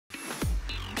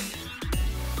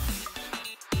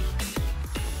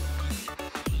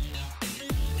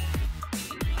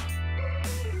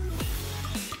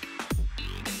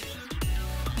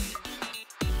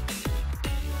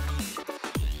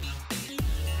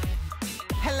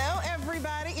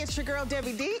It's your girl,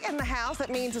 Debbie D, in the house. That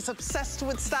means it's Obsessed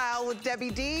with Style with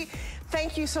Debbie D.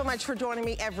 Thank you so much for joining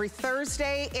me every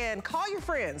Thursday, and call your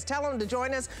friends. Tell them to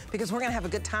join us because we're gonna have a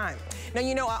good time. Now,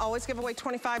 you know I always give away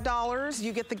 $25.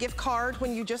 You get the gift card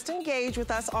when you just engage with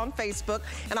us on Facebook,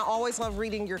 and I always love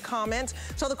reading your comments.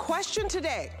 So the question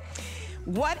today,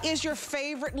 what is your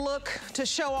favorite look to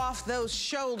show off those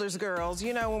shoulders, girls?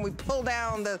 You know, when we pull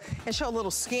down and show a little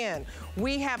skin.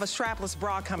 We have a strapless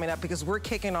bra coming up because we're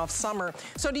kicking off summer.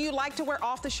 So do you like to wear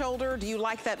off the shoulder? Do you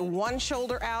like that one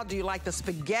shoulder out? Do you like the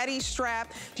spaghetti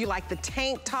strap? Do you like the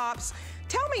tank tops?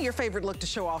 Tell me your favorite look to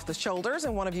show off the shoulders,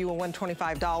 and one of you will win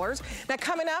 $25. Now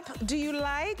coming up, do you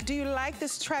like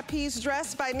this trapeze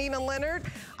dress by Nina Leonard?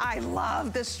 I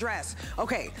love this dress.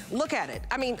 Okay, look at it.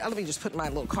 I mean, let me just put my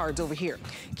little cards over here.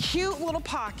 Cute little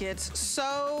pockets,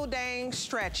 so dang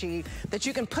stretchy that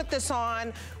you can put this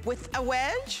on with a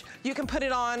wedge. You can put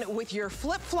it on with your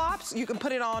flip-flops. You can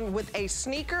put it on with a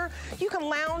sneaker. You can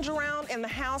lounge around in the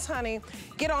house, honey.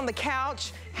 Get on the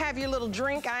couch, have your little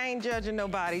drink. I ain't judging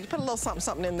nobody. Put a little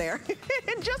something in there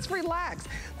and just relax.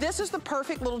 This is the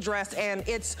perfect little dress, and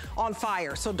it's on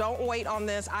fire, so don't wait on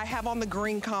this. I have on the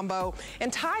green combo,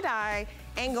 and tie-dye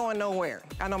ain't going nowhere.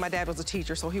 I know my dad was a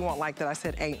teacher, so he won't like that I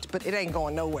said ain't, but it ain't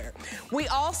going nowhere. We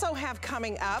also have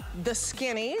coming up the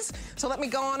skinnies. So let me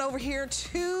go on over here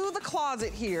to the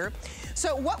closet here.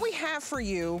 So what we have for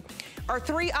you are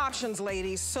 3 options,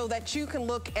 ladies, so that you can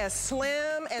look as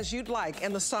slim as you'd like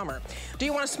in the summer. Do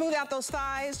you want to smooth out those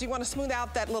thighs? Do you want to smooth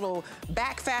out that little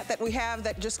back fat that we have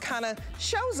that just kind of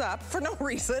shows up for no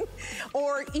reason?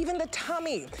 Or even the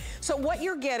tummy. So what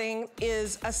you're getting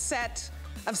is a set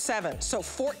of 7, so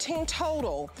 14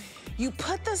 total. You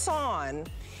put this on,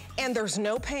 and there's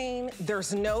no pain,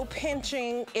 there's no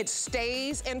pinching, it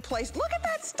stays in place. Look at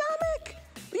that stomach.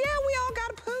 Yeah, we all got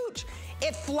a pooch.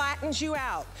 It flattens you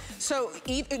out. So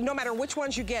no matter which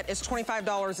ones you get, it's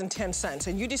 $25.10.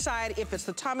 And you decide if it's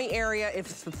the tummy area, if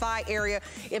it's the thigh area,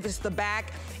 if it's the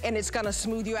back, and it's gonna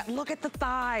smooth you out. Look at the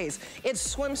thighs.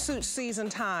 It's swimsuit season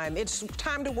time. It's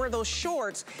time to wear those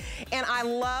shorts. And I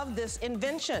love this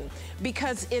invention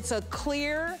because it's a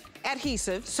clear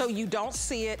adhesive, so you don't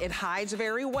see it. It hides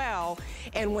very well.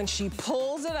 And when she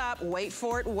pulls it up, wait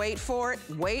for it, wait for it,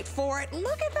 wait for it.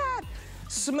 Look at that.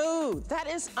 Smooth. That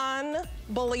is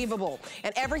unbelievable.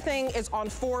 And everything is on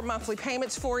 4 monthly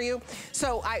payments for you.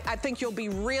 So I think you'll be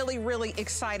really, really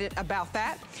excited about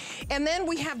that. And then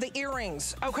we have the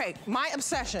earrings. Okay, my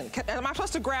obsession. Am I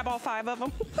supposed to grab all 5 of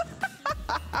them?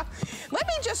 Let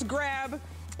me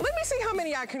see how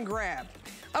many I can grab.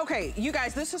 Okay, you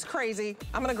guys, this is crazy.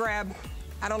 I'm gonna grab,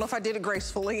 I don't know if I did it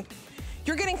gracefully.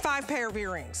 You're getting 5 pair of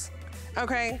earrings,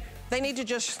 okay? They need to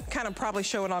just kind of probably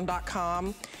show it on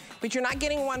 .com. But you're not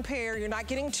getting 1 pair, you're not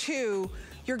getting 2,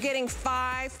 you're getting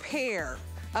 5 pair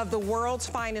of the world's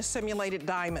finest simulated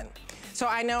diamond. So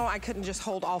I know I couldn't just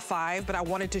hold all 5, but I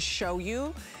wanted to show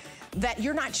you that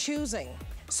you're not choosing.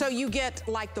 So you get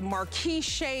like the marquee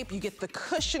shape, you get the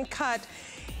cushion cut,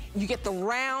 you get the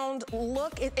round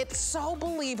look. It's so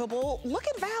believable. Look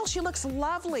at Val, she looks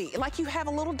lovely, like you have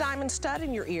a little diamond stud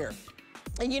in your ear.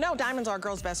 And you know diamonds are a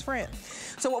girl's best friend.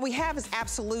 So what we have is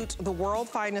Absolute, the world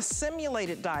finest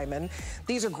simulated diamond.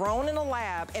 These are grown in a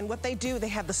lab, and what they do, they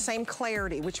have the same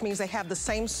clarity, which means they have the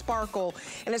same sparkle,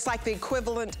 and it's like the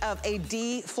equivalent of a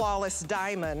D flawless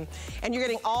diamond. And you're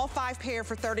getting all 5 pair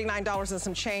for $39 and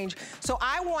some change. So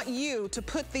I want you to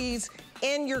put these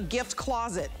in your gift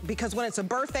closet, because when it's a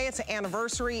birthday, it's an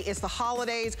anniversary, it's the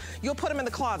holidays, you'll put them in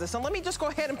the closet. So let me just go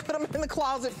ahead and put them in the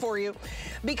closet for you,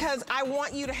 because I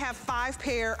want you to have 5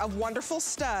 pair of wonderful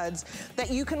studs that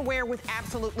you can wear with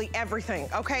absolutely everything,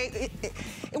 okay?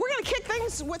 We're gonna kick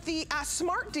things with the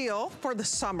smart deal for the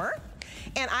summer.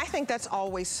 And I think that's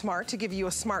always smart to give you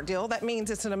a smart deal. That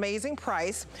means it's an amazing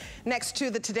price next to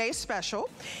the Today's Special.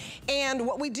 And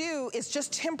what we do is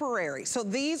just temporary. So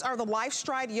these are the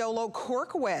Lifestride YOLO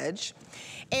Cork Wedge.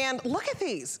 And look at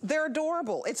these, they're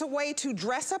adorable. It's a way to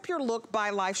dress up your look by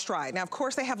Lifestride. Now, of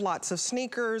course, they have lots of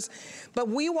sneakers, but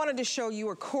we wanted to show you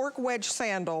a cork wedge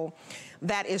sandal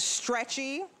that is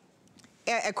stretchy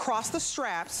across the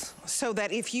straps, so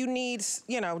that if you need,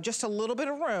 you know, just a little bit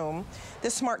of room,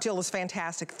 this smart deal is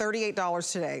fantastic,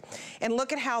 $38 today. And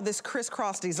look at how this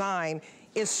crisscross design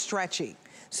is stretchy.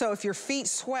 So if your feet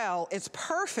swell, it's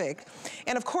perfect.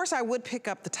 And of course I would pick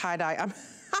up the tie-dye. I'm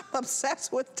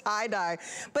obsessed with tie-dye,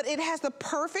 but it has the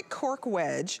perfect cork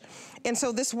wedge. And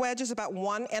so this wedge is about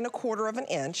 1 1/4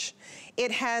 inch.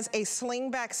 It has a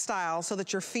sling back style so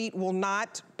that your feet will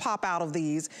not pop out of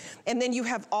these. And then you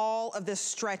have all of this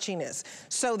stretchiness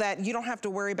so that you don't have to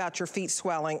worry about your feet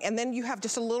swelling. And then you have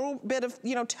just a little bit of,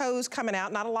 you know, toes coming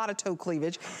out, not a lot of toe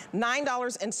cleavage.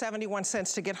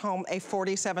 $9.71 to get home a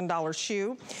 $47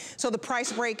 shoe. So the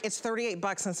price break, it's 38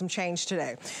 bucks and some change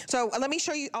today. So let me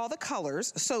show you all the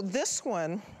colors. So this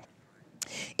one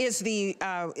is the,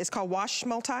 it's called Blush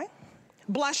Multi,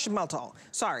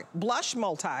 sorry, Blush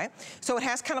Multi. So it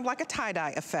has kind of like a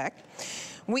tie-dye effect.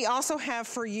 We also have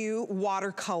for you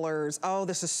watercolors. Oh,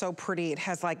 this is so pretty. It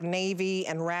has like navy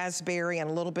and raspberry and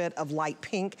a little bit of light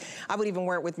pink. I would even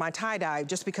wear it with my tie-dye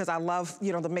just because I love,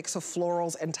 you know, the mix of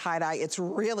florals and tie-dye. It's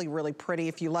really, really pretty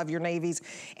if you love your navies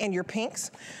and your pinks.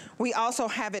 We also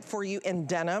have it for you in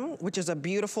denim, which is a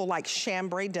beautiful like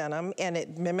chambray denim, and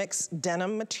it mimics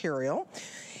denim material.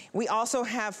 We also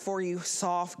have for you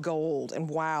soft gold, and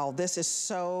wow, this is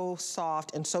so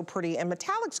soft and so pretty, and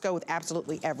metallics go with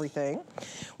absolutely everything.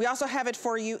 We also have it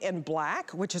for you in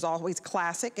black, which is always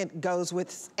classic. It goes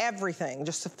with everything,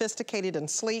 just sophisticated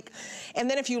and sleek. And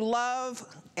then if you love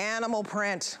animal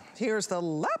print, here's the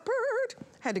leopard.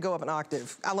 Had to go up an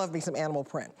octave. I love me some animal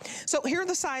print. So here are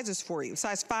the sizes for you.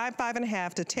 Size 5,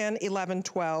 5.5 to 10, 11,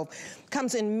 12.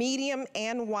 Comes in medium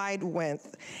and wide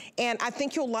width. And I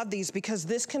think you'll love these because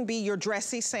this can be your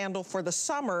dressy sandal for the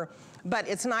summer, but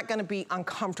it's not gonna be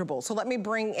uncomfortable. So let me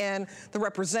bring in the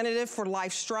representative for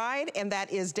Life Stride, and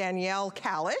that is Danielle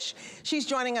Kalish. She's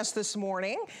joining us this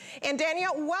morning. And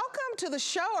Danielle, welcome to the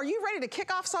show. Are you ready to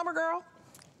kick off summer, girl?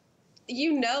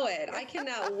 You know it. I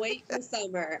cannot wait for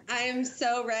summer. I am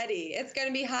so ready. It's going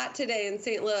to be hot today in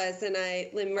St. Louis, and I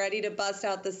am ready to bust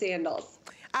out the sandals.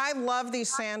 I love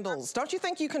these sandals. Don't you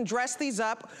think you can dress these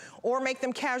up or make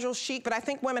them casual chic? But I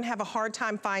think women have a hard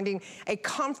time finding a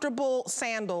comfortable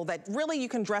sandal that really you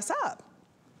can dress up.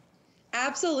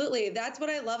 Absolutely. That's what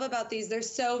I love about these. They're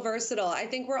so versatile. I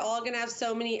think we're all going to have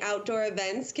so many outdoor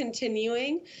events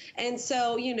continuing. And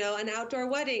so, you know, an outdoor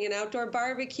wedding, an outdoor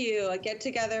barbecue, a get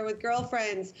together with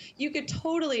girlfriends, you could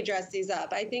totally dress these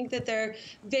up. I think that they're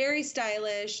very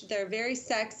stylish. They're very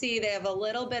sexy. They have a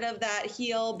little bit of that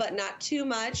heel, but not too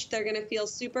much. They're going to feel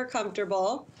super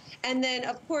comfortable. And then,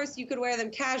 of course, you could wear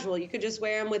them casual. You could just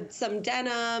wear them with some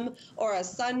denim or a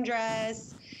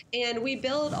sundress. And we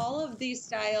build all of these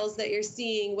styles that you're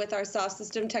seeing with our soft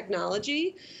system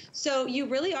technology. So you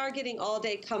really are getting all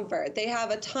day comfort. They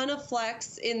have a ton of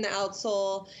flex in the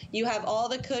outsole. You have all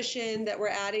the cushion that we're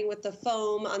adding with the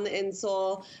foam on the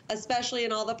insole, especially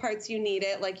in all the parts you need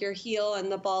it, like your heel and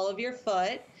the ball of your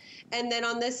foot. And then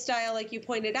on this style, like you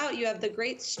pointed out, you have the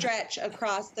great stretch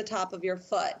across the top of your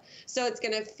foot. So it's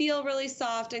going to feel really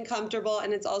soft and comfortable,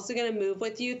 and it's also going to move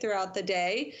with you throughout the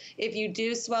day. If you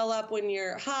do swell up when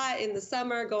you're hot in the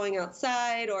summer, going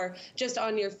outside, or just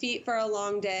on your feet for a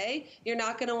long day, you're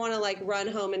not going to want to like run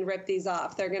home and rip these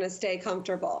off. They're going to stay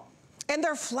comfortable. And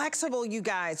they're flexible, you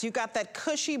guys. You got that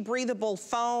cushy, breathable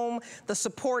foam, the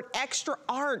support, extra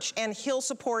arch and heel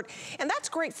support, and that's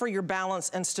great for your balance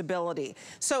and stability.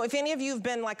 So if any of you have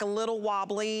been like a little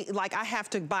wobbly, like I have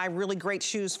to buy really great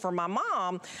shoes for my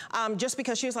mom, just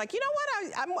because she was like, you know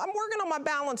what, I'm working on my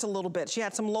balance a little bit. She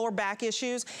had some lower back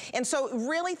issues. And so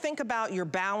really think about your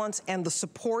balance and the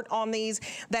support on these.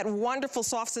 That wonderful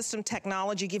soft system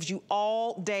technology gives you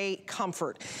all day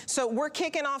comfort. So we're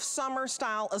kicking off summer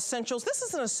style essentials. This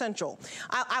is an essential.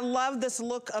 I love this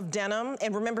look of denim,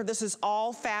 and remember this is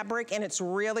all fabric and it's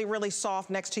really, really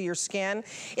soft next to your skin.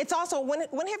 It's also,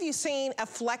 when have you seen a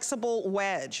flexible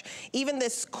wedge? Even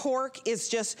this cork is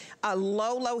just a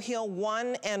low heel,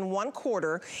 1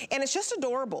 1/4, and it's just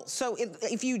adorable. So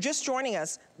if you just joining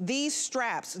us, these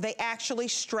straps, they actually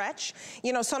stretch.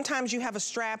 You know, sometimes you have a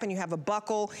strap and you have a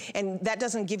buckle and that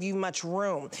doesn't give you much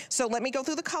room. So let me go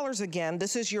through the colors again.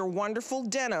 This is your wonderful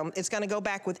denim. It's gonna go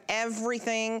back with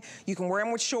everything. You can wear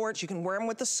them with shorts, you can wear them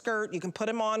with the skirt, you can put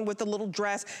them on with the little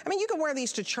dress. I mean, you can wear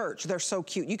these to church. They're so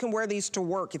cute. You can wear these to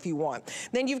work if you want.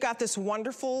 Then you've got this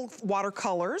wonderful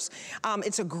watercolors.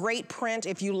 It's a great print.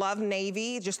 If you love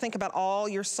navy, just think about all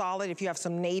your solid. If you have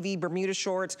some navy Bermuda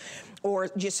shorts or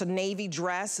just a navy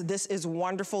dress, dress. This is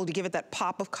wonderful to give it that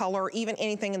pop of color, even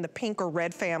anything in the pink or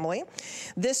red family.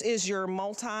 This is your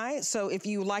multi. So if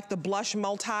you like the blush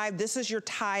multi, this is your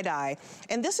tie-dye.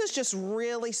 And this is just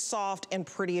really soft and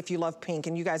pretty if you love pink.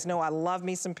 And you guys know I love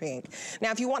me some pink.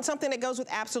 Now, if you want something that goes with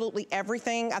absolutely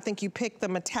everything, I think you pick the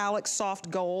metallic soft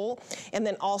gold and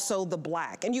then also the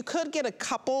black. And you could get a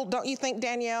couple, don't you think,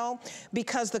 Danielle?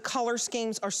 Because the color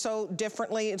schemes are so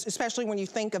differently, especially when you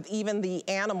think of even the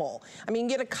animal. I mean, you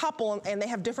get a couple and they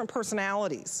have different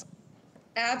personalities.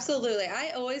 Absolutely.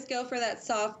 I always go for that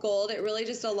soft gold. It really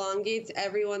just elongates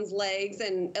everyone's legs.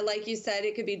 And like you said,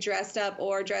 it could be dressed up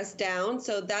or dressed down.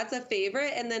 So that's a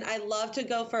favorite. And then I love to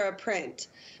go for a print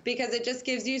because it just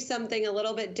gives you something a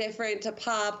little bit different to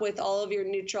pop with all of your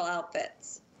neutral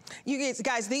outfits. You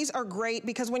guys, these are great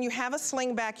because when you have a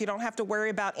sling back, you don't have to worry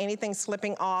about anything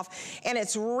slipping off. And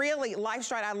it's really,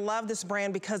 LifeStride, I love this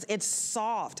brand because it's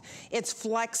soft, it's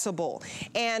flexible,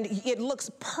 and it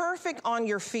looks perfect on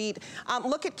your feet.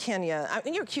 Look at Kenya,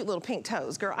 and your cute little pink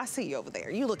toes. Girl, I see you over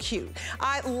there. You look cute.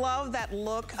 I love that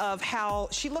look of how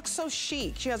she looks so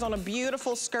chic. She has on a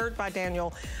beautiful skirt by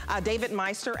David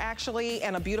Meister, actually,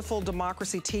 and a beautiful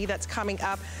Democracy tee that's coming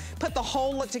up. Put the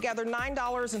whole look together,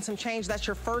 $9 and some change. That's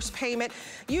your first payment.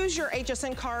 Use your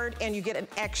HSN card and you get an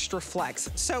extra flex.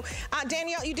 So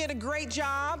Danielle, you did a great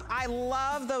job. I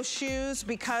love those shoes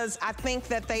because I think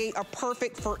that they are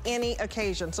perfect for any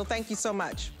occasion. So thank you so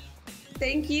much.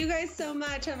 Thank you guys so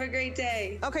much. Have a great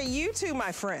day. Okay, you too,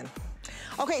 my friend.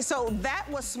 Okay, so that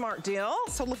was Smart Deal.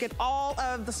 So look at all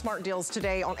of the smart deals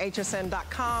today on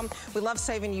hsn.com. We love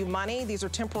saving you money. These are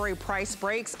temporary price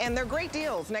breaks, and they're great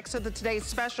deals. Next to the today's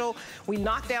special, we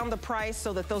knocked down the price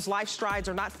so that those LifeStrides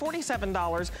are not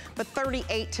 $47, but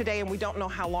 $38 today, and we don't know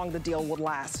how long the deal will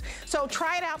last. So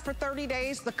try it out for 30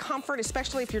 days. The comfort,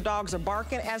 especially if your dogs are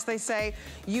barking, as they say,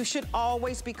 you should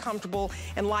always be comfortable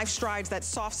in LifeStrides, that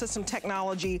soft system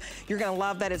technology. You're gonna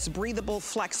love that it's breathable,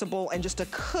 flexible, and just a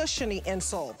cushiony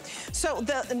insole. So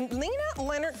the Lena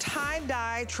Leonard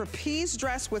tie-dye trapeze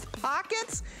dress with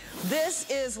pockets, this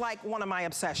is like one of my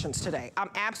obsessions today. I'm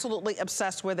absolutely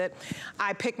obsessed with it.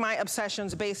 I pick my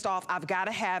obsessions based off, I've got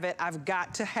to have it. I've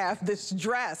got to have this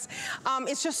dress.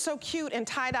 It's just so cute, and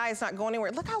tie-dye is not going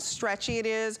anywhere. Look how stretchy it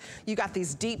is. You got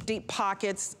these deep, deep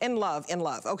pockets. In love, in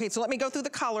love. Okay, so let me go through the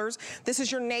colors. This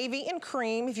is your navy and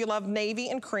cream. If you love navy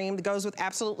and cream, it goes with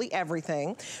absolutely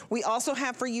everything. We also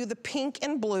have for you the pink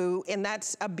and blue, and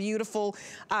that's a beautiful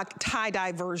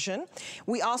tie-dye version.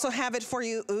 We also have it for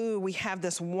you, ooh, we have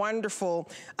this wonderful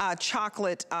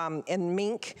chocolate and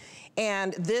mink,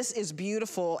 and this is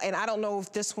beautiful. And I don't know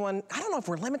if this one, I don't know if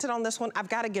we're limited on this one. I've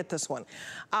got to get this one.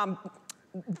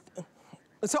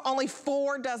 So only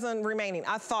 4 dozen remaining.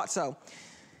 I thought so.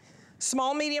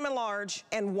 Small, medium, and large,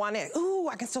 and 1X. Ooh,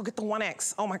 I can still get the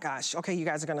 1X. Oh my gosh. Okay, you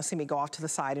guys are gonna see me go off to the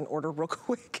side and order real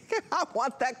quick. I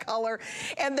want that color.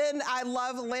 And then I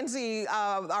love Lindsay,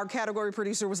 our category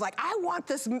producer, was like, I want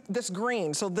this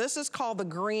green. So this is called the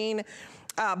green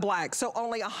black. So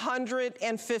only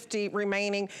 150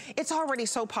 remaining. It's already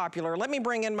so popular. Let me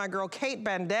bring in my girl, Kate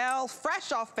Bandel,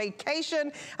 fresh off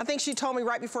vacation. I think she told me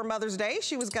right before Mother's Day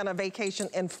she was gonna vacation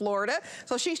in Florida.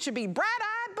 So she should be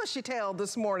bright-eyed, bushy-tailed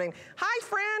this morning. Hi,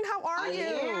 friend, how are you?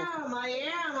 I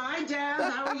am. Hi,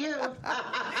 Deb, how are you?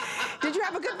 Did you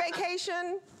have a good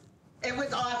vacation? It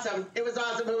was awesome. It was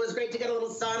awesome. It was great to get a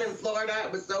little sun in Florida.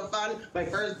 It was so fun. My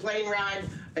first plane ride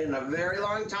in a very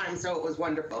long time, so it was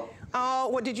wonderful. Oh,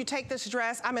 well, did you take this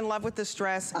dress? I'm in love with this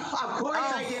dress. Of course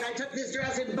I did. I took this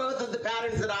dress in both of the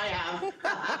patterns that I have.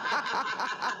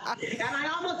 And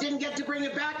I almost didn't get to bring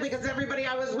it back because everybody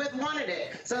I was with wanted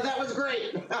it. So that was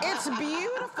great. It's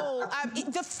beautiful.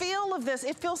 The feel of this,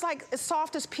 it feels like as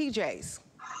soft as PJs.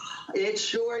 It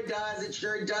sure does. It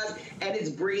sure does. And it's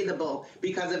breathable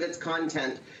because of its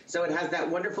content. So it has that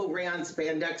wonderful rayon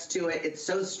spandex to it. It's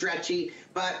so stretchy.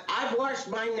 But I've washed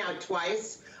mine now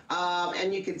twice.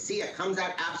 And you can see it comes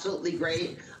out absolutely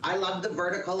great. I love the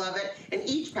vertical of it. And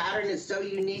each pattern is so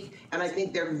unique. And I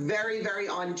think they're very, very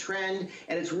on trend.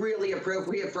 And it's really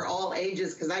appropriate for all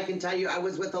ages. Because I can tell you, I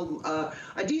was with a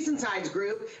decent sized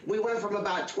group. We went from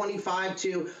about 25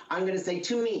 to, I'm going to say,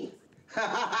 to me.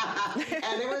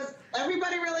 And it was,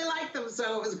 everybody really liked them,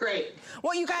 so it was great.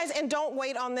 Well, you guys, and don't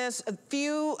wait on this.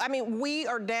 I mean, we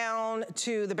are down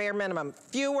to the bare minimum.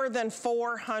 Fewer than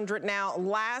 400 now.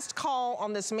 Last call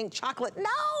on this mink chocolate.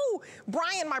 No!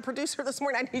 Brian, my producer this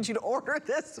morning, I need you to order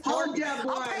this. Hold that,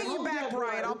 I'll pay you back,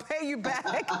 Brian. I'll pay you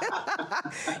back.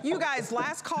 You guys,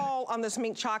 last call on this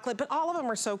mink chocolate, but all of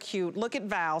them are so cute. Look at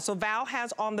Val. So Val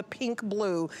has on the pink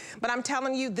blue, but I'm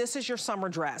telling you, this is your summer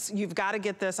dress. You've got to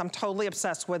get this. I'm totally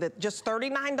obsessed with it. Just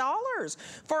 $39. colors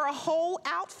for a whole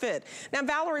outfit. Now,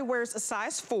 Valerie wears a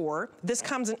size 4. This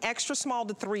comes in extra small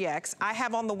to 3X. I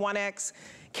have on the 1X.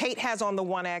 Kate has on the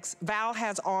 1X, Val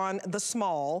has on the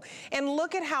small, and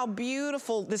look at how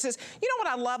beautiful this is. You know what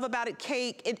I love about it,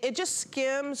 Kate? It just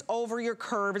skims over your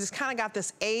curve. It's kind of got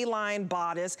this A-line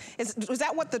bodice. Is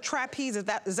that what the trapeze, is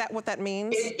that what that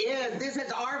means? It is. This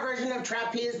is our version of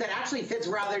trapeze that actually fits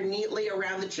rather neatly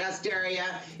around the chest area.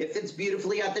 It fits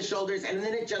beautifully at the shoulders, and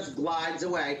then it just glides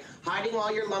away, hiding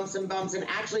all your lumps and bumps and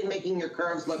actually making your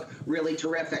curves look really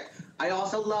terrific. I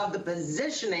also love the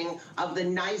positioning of the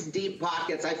nice deep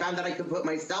pockets. I found that I could put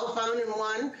my cell phone in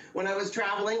one when I was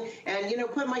traveling and, you know,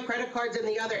 put my credit cards in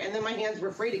the other, and then my hands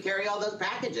were free to carry all those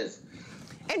packages.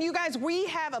 And you guys, we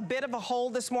have a bit of a hole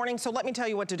this morning, so let me tell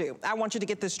you what to do. I want you to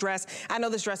get this dress. I know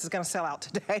this dress is gonna sell out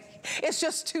today. It's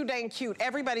just too dang cute.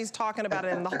 Everybody's talking about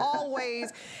it in the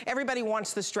hallways. Everybody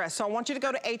wants this dress. So I want you to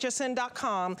go to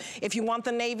hsn.com. If you want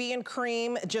the navy and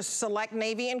cream, just select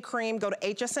navy and cream, go to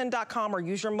hsn.com or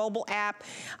use your mobile app.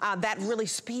 That really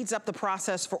speeds up the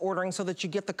process for ordering so that you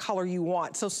get the color you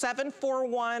want. So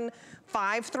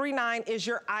 741-539 is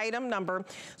your item number.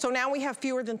 So now we have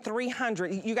fewer than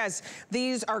 300. You guys,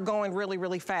 these are going really,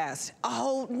 really fast.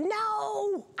 Oh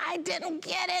no, I didn't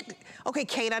get it. Okay,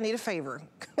 Kate, I need a favor.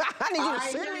 I need you to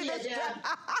send me this.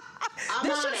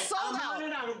 This is sold out.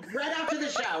 Right after the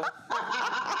show.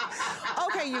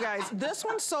 Okay, you guys, this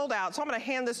one's sold out, so I'm gonna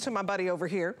hand this to my buddy over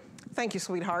here. Thank you,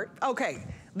 sweetheart. Okay.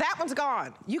 That one's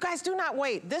gone. You guys do not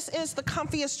wait. This is the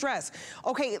comfiest dress.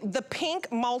 Okay, the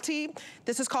pink multi,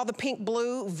 this is called the pink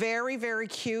blue, very, very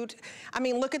cute. I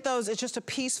mean, look at those. It's just a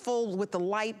peaceful with the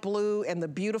light blue and the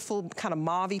beautiful kind of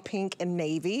mauve pink and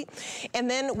navy.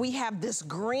 And then we have this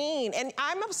green, and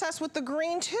I'm obsessed with the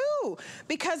green too,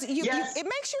 because it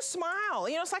makes you smile.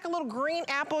 You know, it's like a little green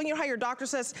apple. You know how your doctor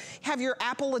says, have your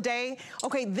apple a day?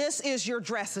 Okay, this is your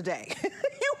dress a day.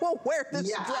 You will wear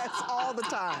this dress all the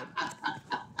time.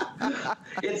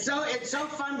 It's so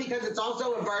fun because it's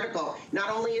also a vertical.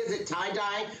 Not only is it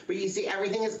tie-dye, but you see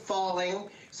everything is falling.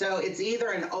 So it's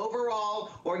either an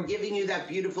overall or giving you that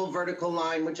beautiful vertical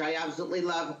line, which I absolutely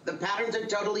love. The patterns are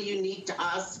totally unique to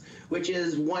us, which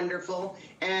is wonderful.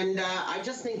 And I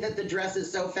just think that the dress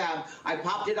is so fab. I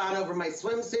popped it on over my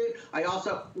swimsuit. I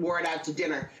also wore it out to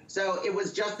dinner. So it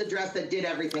was just the dress that did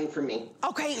everything for me.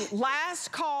 Okay,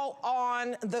 last call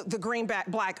on the green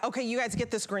black. Okay, you guys get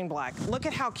this green black. Look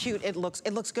at how cute it looks.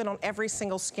 It looks good on every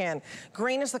single skin.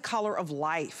 Green is the color of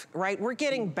life, right? We're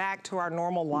getting back to our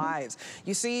normal lives.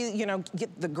 You see, you know,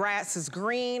 the grass is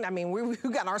green. I mean, we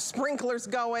got our sprinklers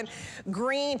going.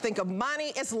 Green, think of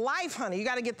money. It's life, honey. You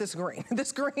gotta get this green.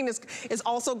 This green is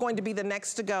also going to be the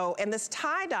next to go. And this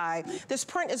tie-dye, this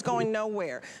print is going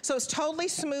nowhere. So it's totally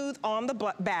smooth on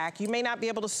the back. You may not be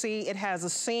able to see, it has a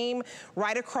seam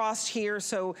right across here,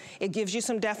 so it gives you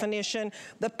some definition.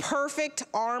 The perfect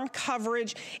arm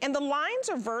coverage. And the lines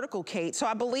are vertical, Kate. So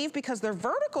I believe because they're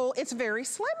vertical, it's very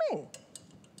slimming.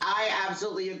 I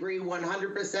absolutely agree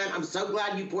 100%. I'm so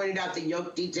glad you pointed out the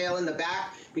yoke detail in the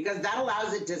back because that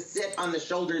allows it to sit on the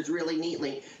shoulders really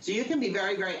neatly. So you can be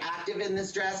very, very active in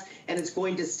this dress and it's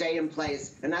going to stay in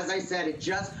place. And as I said, it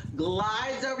just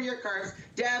glides over your curves.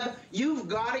 Deb, you've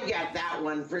got to get that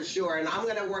one for sure. And I'm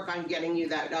going to work on getting you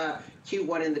that cute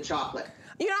one in the chocolate.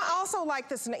 You know, I also like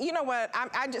this. You know what?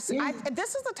 This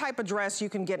is the type of dress you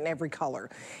can get in every color.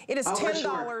 It is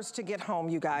 $10 to get home,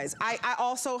 you guys. I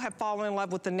also have fallen in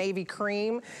love with the navy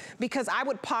cream because I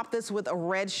would pop this with a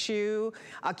red shoe,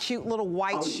 a cute little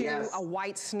white shoe, a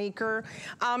white sneaker,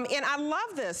 and I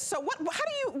love this. So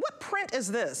what print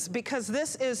is this? Because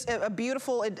this is a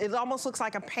beautiful. It almost looks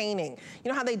like a painting. You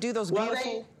know how they do those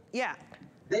beautiful?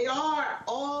 They are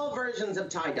all versions of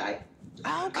tie-dye.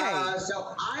 Okay.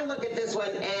 So I look at this one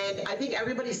and I think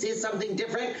everybody sees something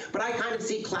different, but I kind of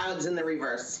see clouds in the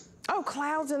reverse. Oh,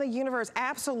 clouds in the universe,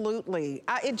 absolutely.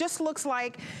 It just looks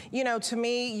like, you know, to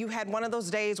me, you had one of those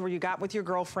days where you got with your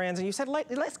girlfriends and you said,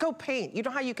 let's go paint. You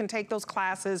know how you can take those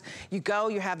classes, you go,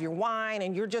 you have your wine,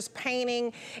 and you're just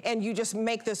painting, and you just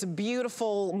make this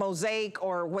beautiful mosaic,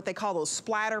 or what they call those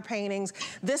splatter paintings.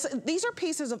 These are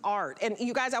pieces of art. And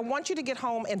you guys, I want you to get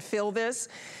home and feel this.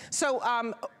 So,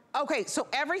 okay, so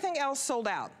everything else sold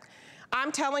out.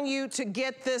 I'm telling you to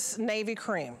get this navy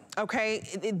cream, okay?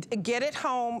 Get it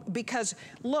home because,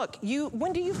 look,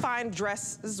 when do you find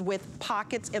dresses with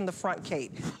pockets in the front,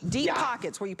 Kate? Deep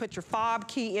pockets where you put your fob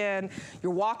key in,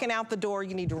 you're walking out the door,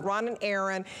 you need to run an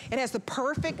errand. It has the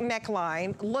perfect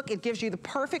neckline. Look, it gives you the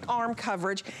perfect arm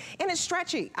coverage, and it's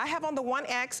stretchy. I have on the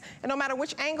 1X, and no matter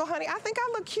which angle, honey, I think I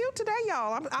look cute today,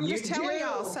 y'all. I'm just telling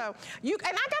y'all. So and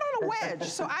I got on a wedge,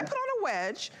 so I put on a a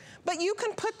wedge, but you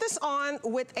can put this on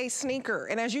with a sneaker.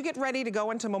 And as you get ready to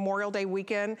go into Memorial Day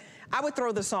weekend, I would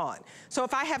throw this on. So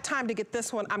if I have time to get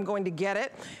this one, I'm going to get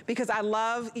it because I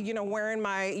love, you know, wearing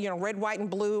my, you know, red, white, and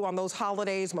blue on those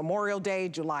holidays, Memorial Day,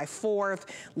 July 4th,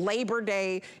 Labor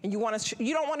Day, and you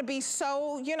don't want to be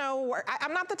so, you know,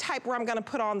 I'm not the type where I'm going to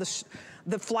put on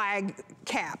the flag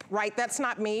cap, right? That's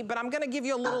not me, but I'm gonna give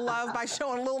you a little love by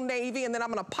showing a little navy, and then I'm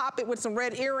gonna pop it with some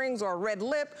red earrings or a red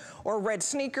lip or a red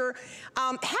sneaker.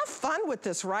 Have fun with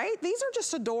this, right? These are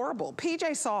just adorable.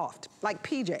 PJ soft, like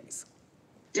PJs.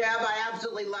 Deb, I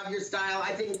absolutely love your style.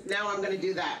 I think now I'm going to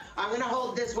do that. I'm going to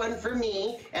hold this one for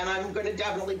me, and I'm going to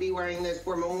definitely be wearing this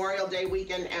for Memorial Day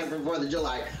weekend and for 4th of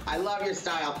July. I love your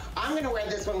style. I'm going to wear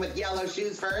this one with yellow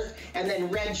shoes first, and then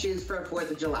red shoes for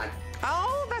 4th of July.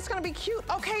 Oh, that's going to be cute.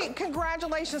 Okay,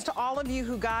 congratulations to all of you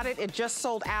who got it. It just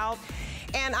sold out.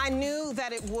 And I knew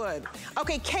that it would.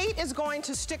 Okay, Kate is going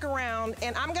to stick around,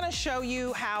 and I'm gonna show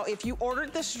you how, if you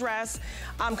ordered this dress,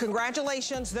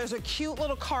 congratulations, there's a cute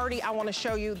little cardi I wanna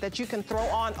show you that you can throw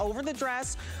on over the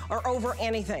dress or over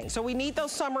anything. So we need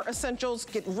those summer essentials.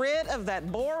 Get rid of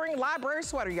that boring library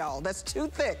sweater, y'all. That's too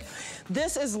thick.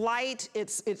 This is light,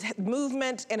 it's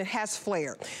movement, and it has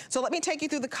flair. So let me take you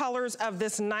through the colors of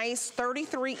this nice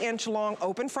 33-inch long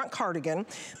open front cardigan.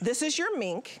 This is your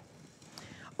mink.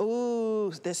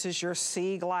 Ooh, this is your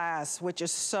sea glass, which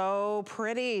is so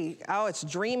pretty. Oh, it's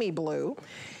dreamy blue.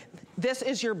 This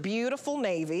is your beautiful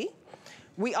navy.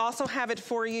 We also have it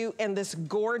for you in this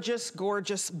gorgeous,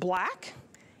 gorgeous black.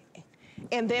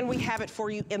 And then we have it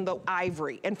for you in the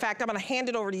ivory. In fact, I'm gonna hand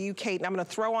it over to you, Kate, and I'm gonna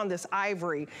throw on this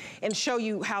ivory and show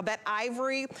you how that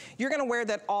ivory, you're gonna wear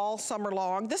that all summer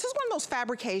long. This is one of those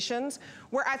fabrications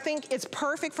where I think it's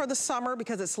perfect for the summer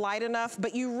because it's light enough,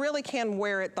 but you really can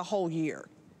wear it the whole year.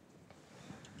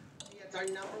 It's our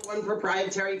 #1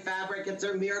 proprietary fabric. It's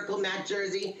our Miracle Matte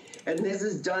jersey, and this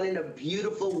is done in a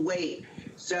beautiful weight.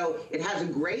 So it has a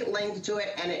great length to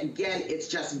it, and again, it's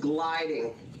just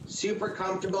gliding. Super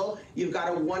comfortable. You've got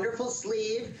a wonderful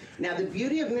sleeve. Now, the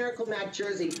beauty of Miracle Matte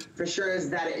jersey, for sure, is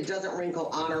that it doesn't wrinkle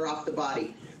on or off the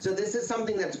body. So this is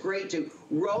something that's great to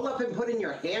roll up and put in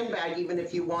your handbag, even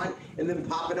if you want, and then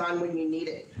pop it on when you need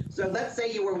it. So let's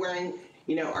say you were wearing,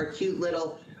 you know, our cute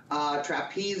little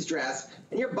trapeze dress,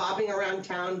 and you're bobbing around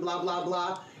town, blah, blah,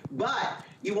 blah, but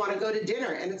you want to go to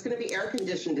dinner, and it's going to be air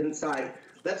conditioned inside.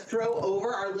 Let's throw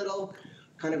over our little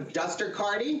kind of duster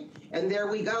cardi, and there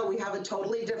we go. We have a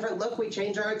totally different look. We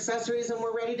change our accessories, and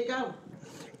we're ready to go.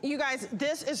 You guys,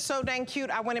 this is so dang cute.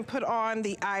 I went and put on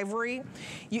the ivory.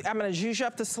 I'm gonna zhuzh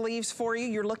up the sleeves for you.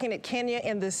 You're looking at Kenya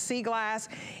in this sea glass.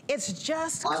 It's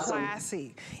just awesome.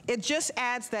 Classy. It just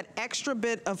adds that extra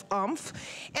bit of oomph.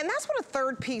 And that's what a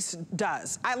third piece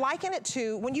does. I liken it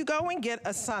to when you go and get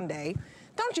a sundae,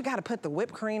 don't you gotta put the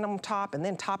whipped cream on top and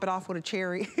then top it off with a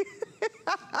cherry?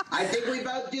 I think we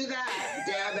both do that,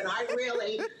 Deb, and I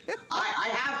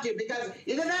have to, because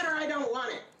either that or I don't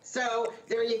want it. So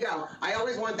there you go. I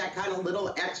always want that kind of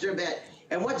little extra bit.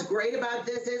 And what's great about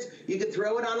this is you can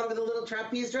throw it on over the little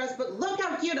trapeze dress, but look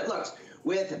how cute it looks.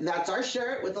 That's our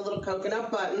shirt with the little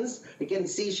coconut buttons. You can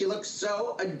see she looks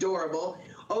so adorable.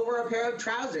 Over a pair of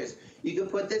trousers. You can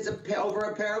put this over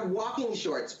a pair of walking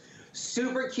shorts.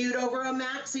 Super cute over a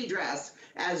maxi dress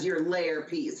as your layer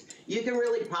piece. You can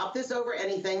really pop this over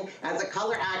anything as a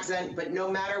color accent, but no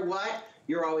matter what,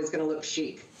 you're always gonna look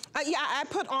chic. Yeah, I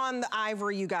put on the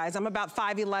ivory, you guys. I'm about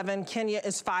 5'11", Kenya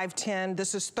is 5'10".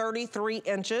 This is 33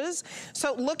 inches.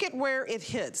 So look at where it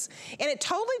hits. And it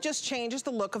totally just changes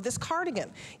the look of this cardigan.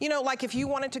 You know, like if you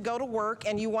wanted to go to work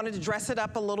and you wanted to dress it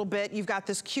up a little bit, you've got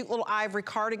this cute little ivory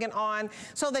cardigan on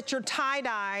so that your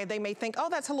tie-dye, they may think, oh,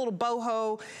 that's a little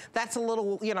boho, that's a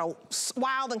little, you know,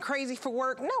 wild and crazy for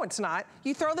work. No, it's not.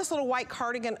 You throw this little white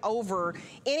cardigan over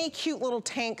any cute little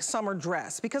tank summer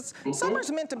dress because summer's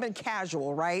meant to be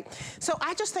casual, right? So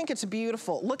I just think it's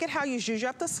beautiful. Look at how you zhuzh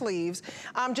up the sleeves.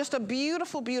 Just a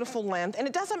beautiful, beautiful length. And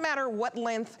it doesn't matter what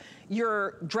length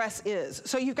your dress is.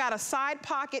 So you've got a side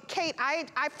pocket. Kate,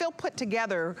 I feel put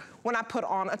together when I put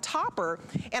on a topper.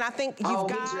 And I think you've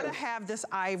got to have this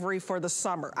ivory for the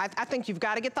summer. I think you've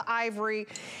got to get the ivory.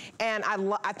 And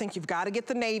I think you've got to get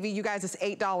the navy. You guys, it's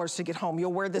 $8 to get home.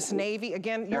 You'll wear this navy.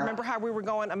 Again, you remember how we were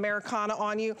going Americana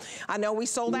on you? I know we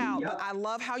sold out, but I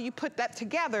love how you put that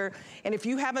together. And if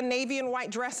you have a navy and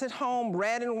white dress at home,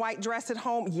 red and white dress at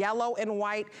home, yellow and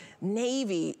white,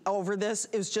 navy over this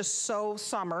is just so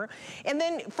summer. And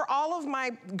then for all of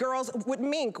my girls with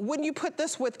mink, wouldn't you put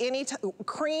this with any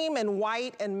cream and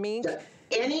white and mink?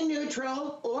 Any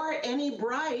neutral or any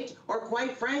bright, or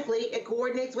quite frankly, it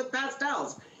coordinates with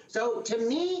pastels. So to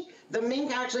me, the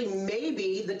mink actually may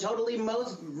be the totally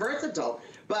most versatile.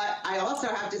 But I also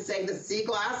have to say the sea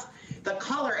glass, the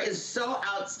color is so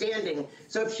outstanding.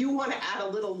 So if you want to add a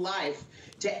little life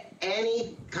to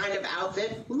any kind of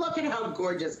outfit, look at how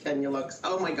gorgeous Kenya looks.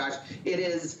 Oh my gosh, it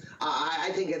is,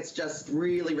 I think it's just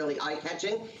really, really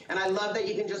eye-catching. And I love that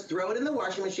you can just throw it in the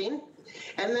washing machine.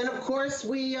 And then, of course,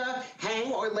 we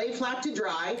hang or lay flat to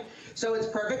dry. So it's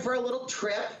perfect for a little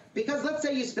trip, because let's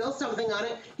say you spill something on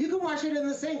it, you can wash it in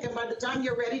the sink, and by the time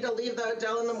you're ready to leave the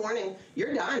hotel in the morning,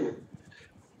 you're done.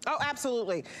 Oh,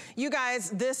 absolutely. You guys,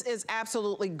 this is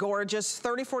absolutely gorgeous.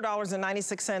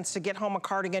 $34.96 to get home a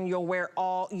cardigan you'll wear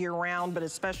all year round, but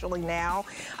especially now.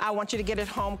 I want you to get it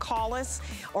home. Call us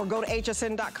or go to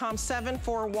hsn.com,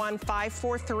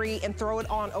 741-543, and throw it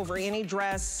on over any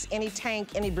dress, any tank,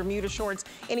 any Bermuda shorts,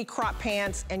 any crop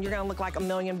pants, and you're gonna look like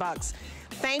 $1,000,000.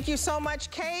 Thank you so much,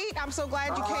 Kate. I'm so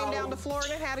glad you came down to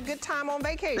Florida and had a good time on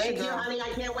vacation. Thank you, honey. I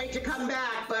can't wait to come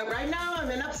back. But right now, I'm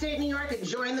in upstate New York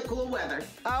enjoying the cool weather.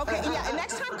 Okay, yeah. And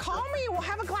next time, call me and we'll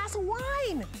have a glass of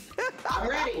wine. I'm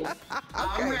ready. Okay.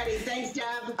 I'm ready. Thanks,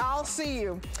 Deb. I'll see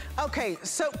you. Okay,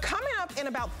 so coming up in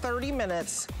about 30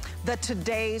 minutes, the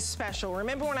Today's Special.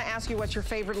 Remember when I asked you what's your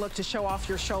favorite look to show off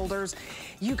your shoulders?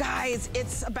 You guys,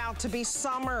 it's about to be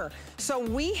summer. So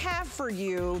we have for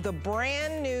you the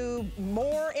brand new,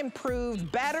 more improved,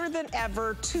 better than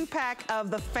ever 2-pack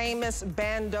of the famous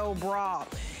bandeau bra.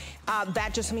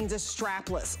 That just means it's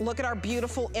strapless. Look at our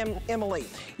beautiful Emily.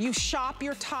 You shop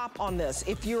your top on this.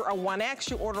 If you're a 1X,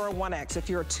 you order a 1X. If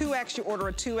you're a 2X, you order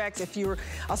a 2X. If you're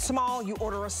a small, you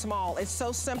order a small. It's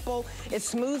so simple. It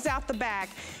smooths out the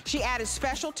back. She added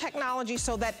special technology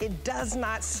so that it does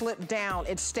not slip down.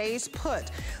 It stays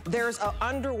put. There's an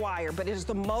underwire, but it is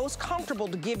the most comfortable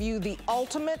to give you the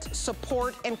ultimate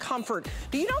support and comfort.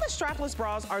 Do you know that strapless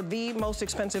bras are the most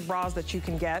expensive bras that you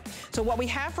can get? So what we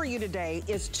have for you today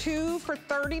is 2 for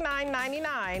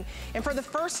 $39.99, and for the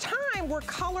first time, we're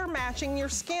color matching your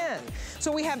skin.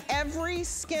 So we have every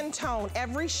skin tone,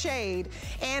 every shade,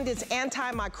 and it's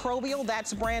antimicrobial.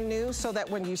 That's brand new, so that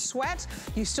when you sweat,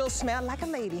 you still smell like a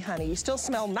lady, honey. You still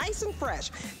smell nice and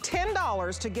fresh.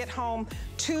 $10 to get home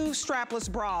 2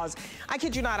 strapless bras. I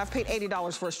kid you not, I've paid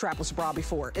 $80 for a strapless bra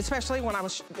before, especially when I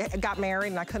got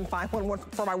married and I couldn't find one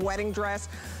for my wedding dress.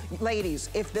 Ladies,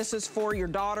 if this is for your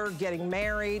daughter getting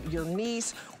married, your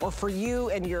niece, or for you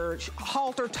and your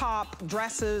halter top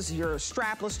dresses, your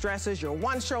strapless dresses, your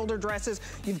one-shoulder dresses,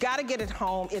 you've got to get it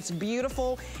home. It's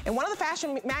beautiful. And one of the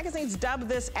fashion magazines dubbed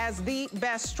this as the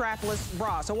best strapless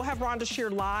bra. So we'll have Rhonda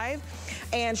Shear live,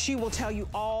 and she will tell you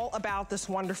all about this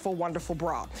wonderful, wonderful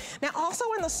bra. Now, also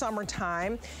in the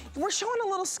summertime, we're showing a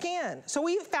little skin. So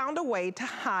we found a way to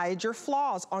hide your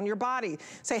flaws on your body.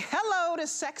 Say hello to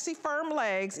sexy, firm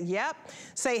legs. Yep.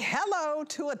 Say hello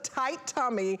to a tight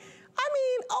tummy. I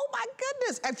mean, oh my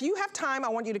goodness. If you have time, I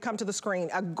want you to come to the screen.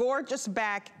 A gorgeous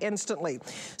back instantly.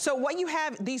 So what you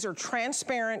have, these are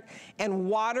transparent and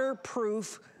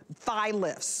waterproof thigh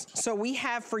lifts. So we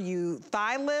have for you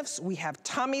thigh lifts, we have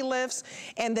tummy lifts,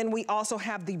 and then we also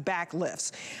have the back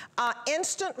lifts.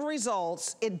 Instant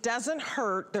results, it doesn't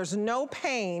hurt, there's no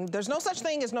pain. There's no such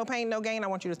thing as no pain, no gain. I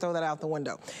want you to throw that out the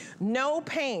window. No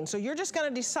pain. So you're just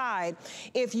gonna decide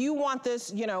if you want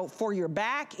this, you know, for your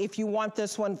back, if you want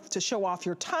this one to show off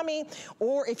your tummy,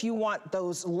 or if you want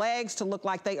those legs to look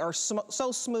like they are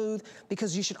so smooth,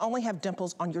 because you should only have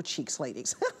dimples on your cheeks,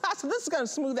 ladies. So this is gonna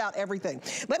smooth out everything.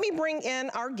 Let me bring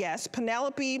in our guest,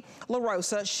 Penelope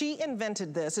LaRosa. She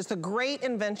invented this. It's a great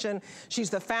invention. She's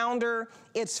the founder.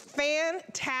 It's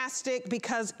fantastic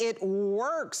because it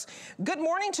works. Good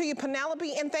morning to you,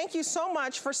 Penelope, and thank you so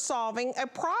much for solving a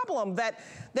problem that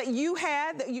you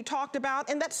had, that you talked about,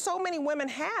 and that so many women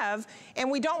have,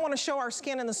 and we don't want to show our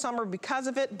skin in the summer because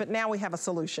of it, but now we have a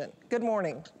solution. Good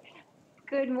morning.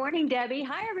 Good morning, Debbie.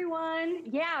 Hi, everyone.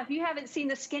 Yeah, if you haven't seen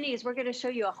the skinnies, we're going to show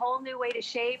you a whole new way to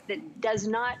shape that does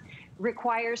not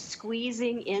require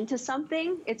squeezing into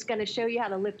something. It's going to show you how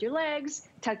to lift your legs,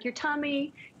 tuck your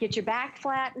tummy, get your back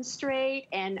flat and straight,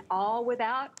 and all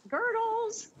without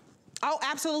girdles. Oh,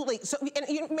 absolutely. So, and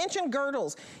you mentioned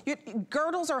girdles.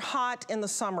 Girdles are hot in the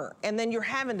summer, and then you're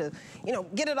having to, you know,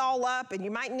 get it all up, and you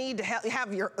might need to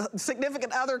have your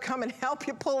significant other come and help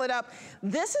you pull it up.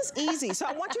 This is easy. So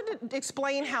I want you to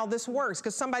explain how this works,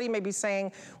 because somebody may be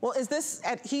saying, well, is this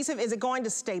adhesive? Is it going to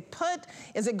stay put?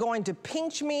 Is it going to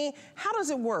pinch me? How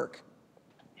does it work?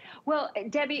 Well,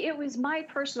 Debbie, it was my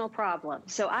personal problem.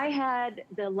 So I had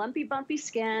the lumpy, bumpy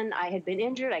skin. I had been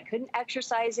injured. I couldn't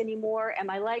exercise anymore, and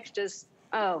my legs just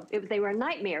Oh, they were a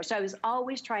nightmare. So I was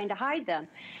always trying to hide them.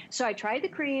 So I tried the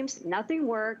creams, nothing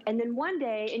worked. And then one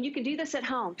day, and you can do this at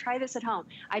home, try this at home.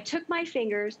 I took my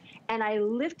fingers and I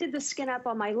lifted the skin up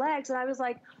on my legs and I was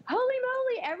like, holy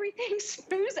moly, everything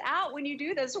smooths out when you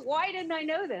do this. Why didn't I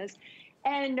know this?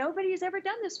 And nobody's ever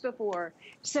done this before.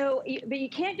 So, but you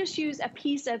can't just use a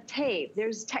piece of tape.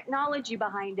 There's technology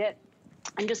behind it.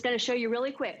 I'm just going to show you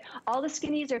really quick. All the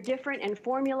skinnies are different in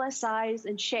formula, size,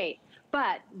 and shape.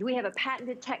 But we have a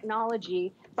patented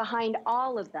technology behind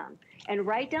all of them. And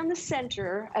right down the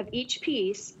center of each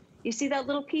piece, you see that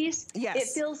little piece? Yes. It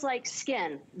feels like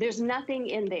skin. There's nothing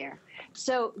in there.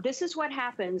 So this is what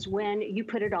happens when you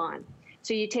put it on.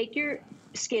 So you take your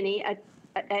skinny,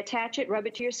 attach it, rub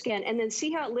it to your skin, and then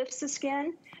see how it lifts the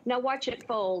skin? Now watch it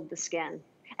fold the skin.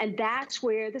 And that's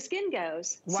where the skin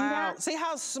goes. Wow. See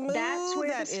how smooth that is? That's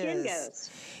where the skin goes.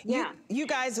 Yeah. You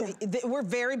guys, we're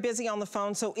very busy on the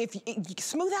phone, so if you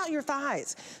smooth out your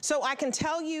thighs. So I can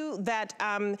tell you that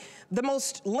the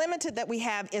most limited that we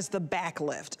have is the back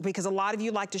lift, because a lot of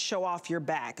you like to show off your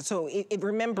back. So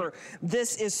remember,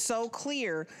 this is so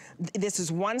clear. This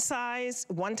is one size,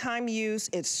 one-time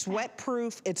use. It's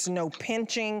sweat-proof. It's no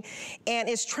pinching, and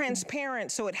it's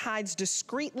transparent, so it hides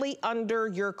discreetly under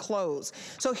your clothes.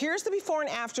 So here's the before and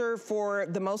after for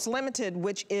the most limited,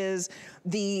 which is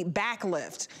the back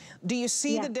lift. Do you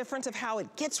see the difference of how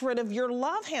it gets rid of your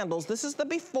love handles? This is the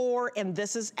before and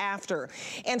this is after.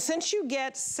 And since you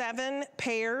get 7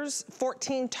 pairs,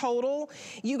 14 total,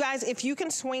 you guys, if you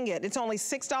can swing it, it's only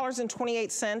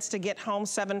 $6.28 to get home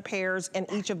 7 pairs in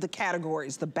each of the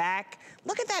categories. The back,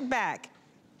 look at that back.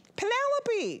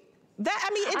 Penelope. That,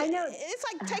 I mean, I know. It's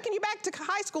like taking you back to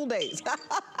high school days.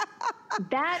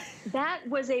 That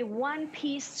was a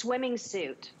one-piece swimming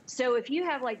suit. So if you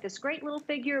have like this great little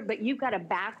figure, but you've got a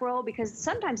back roll, because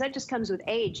sometimes that just comes with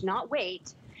age, not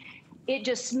weight, it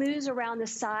just smooths around the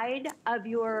side of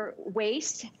your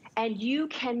waist and you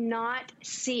cannot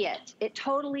see it. It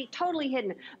totally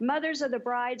hidden. Mothers of the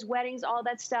brides, weddings, all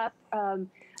that stuff.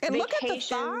 And look at the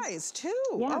thighs too.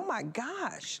 Yeah. Oh my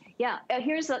gosh. Yeah,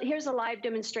 here's a live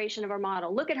demonstration of our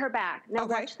model. Look at her back. Now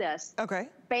watch this. Okay.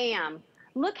 Bam.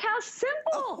 Look how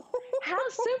simple. How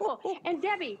simple. And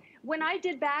Debbie, when I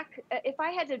did back, if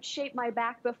I had to shape my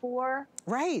back before,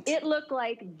 it looked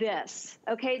like this.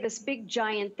 Okay, this big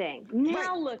giant thing.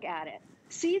 Now look at it.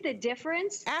 See the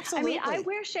difference? Absolutely. I mean, I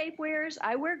wear shapewears,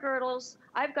 I wear girdles,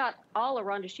 I've got all of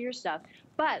Rhonda Shear's stuff.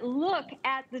 But look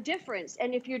at the difference.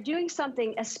 And if you're doing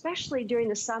something, especially during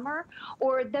the summer,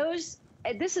 or those,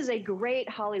 this is a great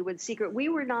Hollywood secret. We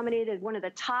were nominated one of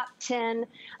the top 10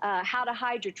 how to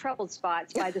hide your troubled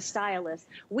spots by the stylist.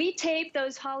 We tape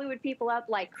those Hollywood people up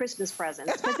like Christmas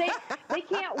presents because they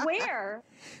can't wear.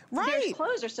 Their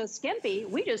clothes are so skimpy.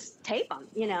 We just tape them,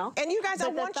 you know. And you guys, but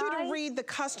I want you to read the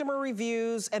customer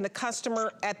reviews and the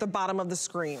customer at the bottom of the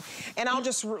screen. And I'll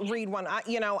just read one.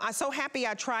 I'm so happy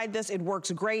I tried this. It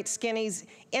works great. Skinnies,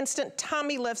 instant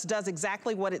tummy lifts, does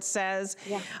exactly what it says.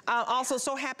 Yeah. Also,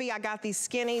 so happy I got these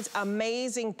Skinnies.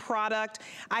 Amazing product.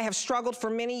 I have struggled for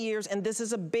many years, and this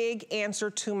is a big answer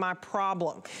to my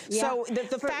problem. Yeah. So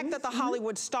the fact that the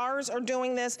Hollywood stars are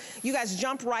doing this, you guys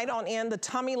jump right on in. The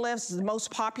tummy lifts is the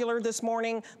most popular this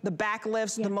morning. The back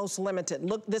lifts, the most limited.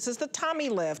 Look, this is the tummy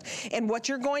lift. And what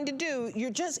you're going to do,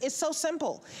 it's so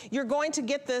simple. You're going to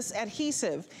get this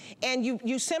adhesive, and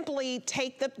you simply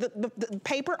take the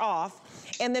paper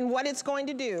off, and then what it's going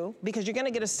to do, because you're going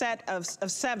to get a set of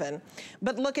 7,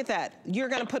 but look at that. You're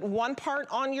going to put one part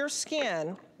on your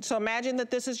skin. So imagine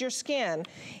that this is your skin,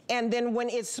 and then when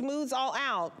it smooths all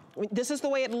out, this is the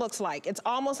way it looks like. It's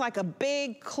almost like a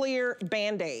big, clear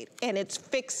Band-Aid, and it's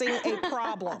fixing a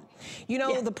problem. You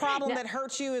know, the problem that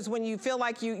hurts you is when you feel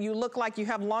like you look like you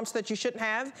have lumps that you shouldn't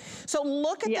have. So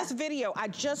look at this video. I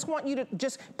just want you to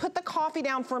just put the coffee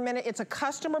down for a minute. It's a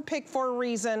customer pick for a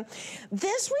reason.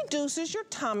 This reduces your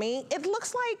tummy. It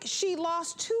looks like she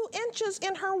lost 2 inches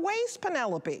in her waist,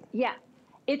 Penelope. Yeah.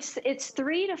 It's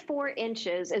 3 to 4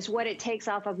 inches is what it takes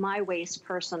off of my waist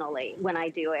personally when I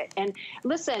do it. And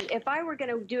listen, if I were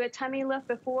going to do a tummy lift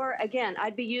before, again,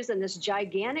 I'd be using this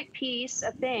gigantic piece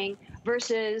of thing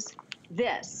versus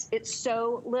this. It's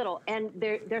so little, and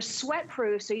they're sweat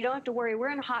proof, so you don't have to worry.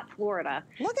 We're in hot Florida,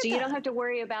 so you don't have to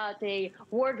worry about the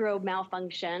wardrobe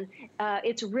malfunction.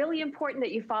 It's really important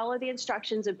that you follow the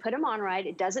instructions and put them on right.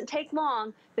 It doesn't take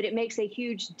long, but it makes a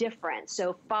huge difference.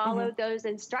 So follow those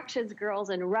instructions, girls,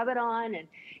 and rub it on, and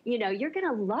you know, you're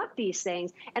gonna love these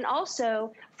things. And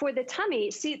also for the tummy,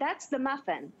 see, that's the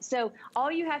muffin. So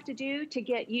all you have to do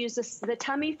to use the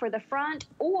tummy for the front,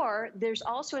 or there's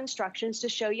also instructions to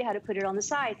show you how to put it on the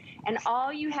side. And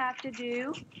all you have to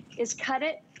do is cut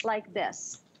it like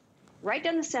this. right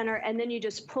down the center, and then you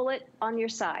just pull it on your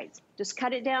sides. Just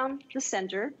cut it down the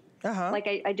center, like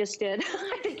I just did.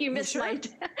 I think you missed my...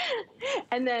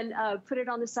 And then put it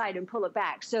on the side and pull it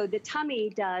back. So the tummy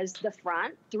does the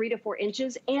front, 3 to 4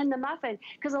 inches, and the muffin.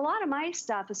 Because a lot of my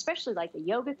stuff, especially like the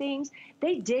yoga things,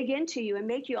 they dig into you and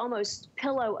make you almost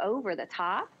pillow over the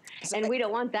top. And we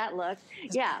don't want that look.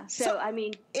 Yeah, so I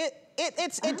mean...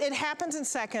 It happens in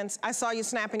seconds. I saw you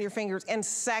snapping your fingers in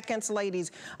seconds,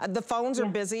 ladies. The phones are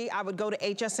busy. I would go to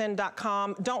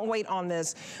hsn.com. Don't wait on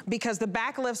this, because the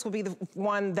back lifts will be the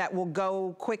one that will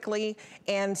go quickly.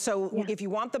 And so if you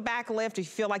want the back lift, if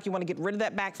you feel like you want to get rid of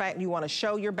that back fat and you want to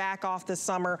show your back off this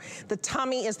summer, the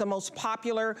tummy is the most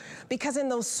popular, because in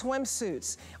those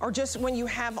swimsuits, or just when you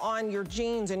have on your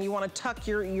jeans and you want to tuck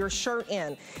your shirt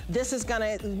in, this is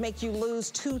going to make you lose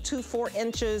 2 to 4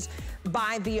 inches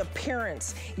by the appearance.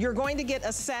 You're going to get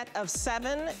a set of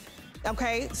 7,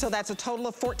 okay? So that's a total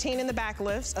of 14 in the back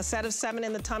lifts, a set of 7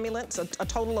 in the tummy lifts, a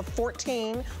total of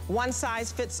 14, one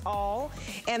size fits all,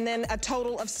 and then a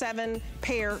total of 7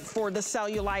 pair for the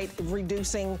cellulite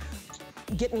reducing,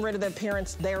 getting rid of the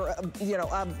appearance there, you know,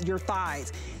 of your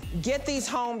thighs. Get these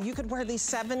home. You could wear these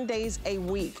 7 days a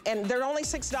week. And they're only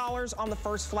 $6 on the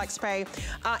first flex pay.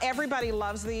 Everybody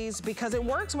loves these because it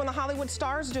works when the Hollywood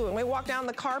stars do it. When we walk down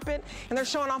the carpet and they're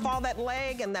showing off all that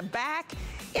leg and the back,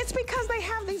 it's because they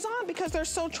have these on, because they're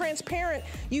so transparent,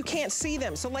 you can't see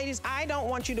them. So ladies, I don't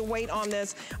want you to wait on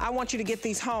this. I want you to get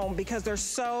these home because they're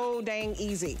so dang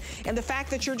easy. And the fact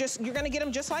that you're gonna get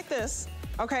them just like this.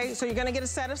 Okay, so you're gonna get a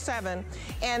set of 7,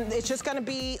 and it's just gonna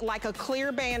be like a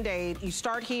clear Band-Aid. You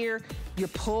start here, you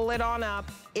pull it on up,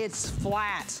 it's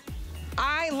flat.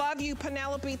 I love you,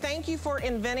 Penelope. Thank you for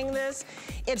inventing this.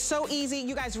 It's so easy.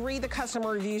 You guys read the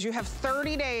customer reviews. You have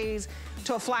 30 days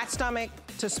to a flat stomach,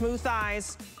 to smooth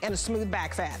thighs, and a smooth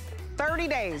back fat. 30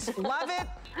 days, love it.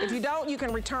 If you don't, you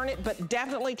can return it, but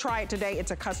definitely try it today.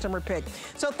 It's a customer pick.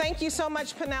 So thank you so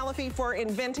much, Penelope, for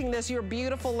inventing this. You're a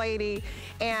beautiful lady,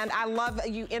 and I love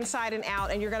you inside and out,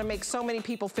 and you're gonna make so many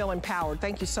people feel empowered.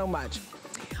 Thank you so much.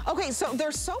 Okay, so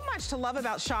there's so much to love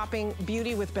about shopping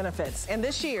beauty with benefits. And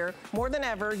this year, more than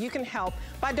ever, you can help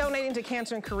by donating to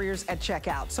Cancer and Careers at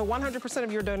checkout. So 100%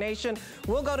 of your donation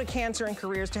will go to Cancer and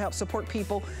Careers to help support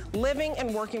people living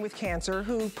and working with cancer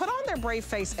who put on their brave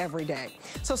face every day.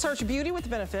 So search Beauty with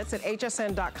Benefits at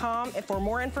hsn.com for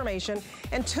more information,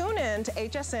 and tune in to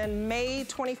HSN May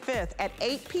 25th at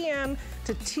 8 p.m.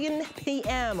 to 10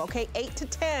 p.m., okay? 8 to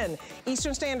 10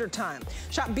 Eastern Standard Time.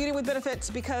 Shop Beauty with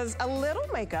Benefits, because a little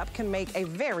makeup can make a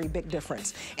very big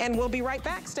difference. And we'll be right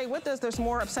back. Stay with us. There's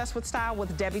more Obsessed with Style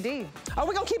with Debbie D. Oh,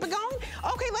 we're gonna keep it going?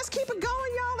 Okay, let's keep it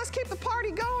going, y'all. Let's keep the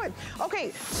party going.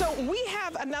 Okay, so we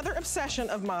have another obsession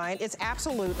of mine. It's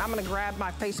absolute. I'm gonna grab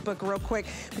my Facebook real quick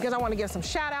because I wanna give some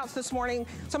shout outs this morning.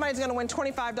 Somebody's gonna win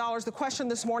 $25. The question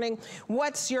this morning,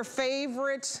 what's your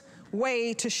favorite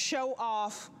way to show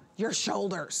off your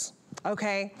shoulders?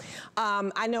 Okay,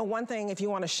 I know one thing. If you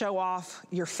want to show off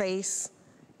your face,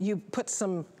 you put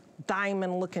some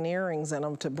diamond looking earrings in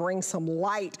them to bring some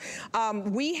light.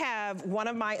 We have one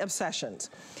of my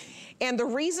obsessions, and the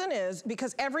reason is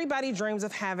because everybody dreams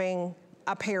of having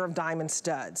a pair of diamond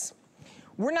studs.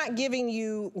 We're not giving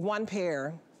you 1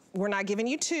 pair, we're not giving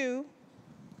you 2,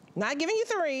 not giving you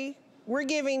 3, we're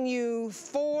giving you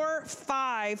 4,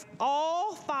 5,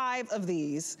 all 5 of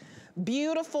these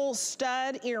beautiful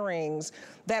stud earrings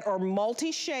that are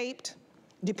multi-shaped,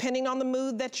 depending on the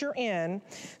mood that you're in.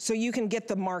 So you can get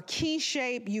the marquee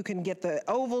shape, you can get the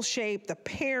oval shape, the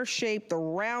pear shape, the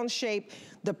round shape,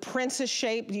 the princess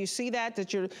shape. Do you see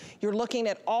that you're looking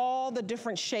at all the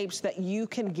different shapes that you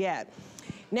can get.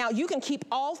 Now you can keep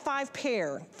all 5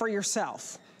 pair for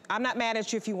yourself. I'm not mad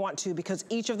at you if you want to, because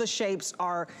each of the shapes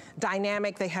are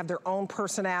dynamic. They have their own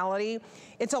personality.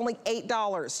 It's only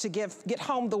 $8 to get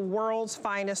home the world's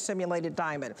finest simulated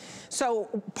diamond. So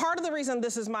part of the reason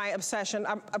this is my obsession,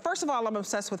 first of all, I'm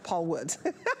obsessed with Paul Woods.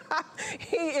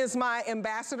 He is my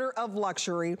ambassador of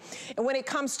luxury. And when it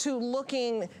comes to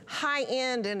looking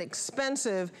high-end and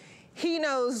expensive, he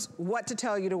knows what to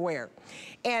tell you to wear.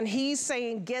 And he's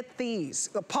saying, get these.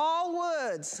 Paul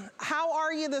Woods, how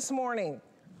are you this morning?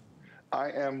 I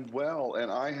am well,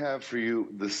 and I have for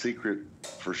you the secret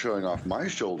for showing off my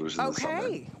shoulders in the summer.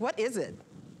 Okay, what is it?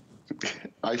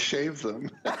 I shave them.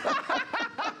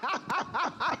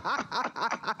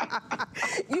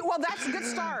 Well, that's a good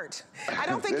start. I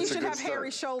don't think you should have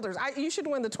hairy shoulders. You should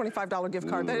win the $25 gift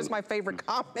card. That is my favorite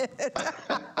comment.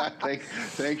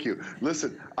 Thank you.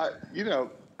 Listen,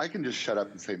 I can just shut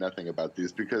up and say nothing about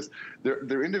these because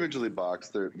they're individually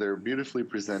boxed. They're beautifully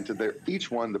presented. They're each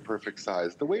one the perfect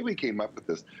size. The way we came up with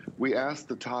this, we asked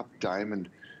the top diamond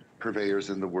purveyors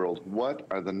in the world. What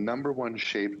are the #1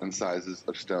 shape and sizes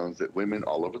of stones that women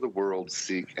all over the world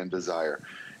seek and desire?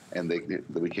 And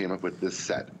we came up with this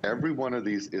set. Every one of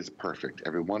these is perfect.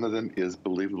 Every one of them is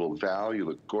believable. Val, you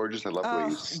look gorgeous. I love the way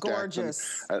you stack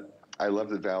them. I love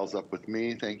that Val's up with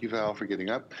me. Thank you, Val, for getting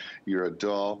up. You're a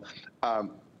doll.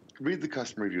 Read the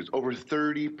customer reviews. Over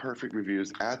 30 perfect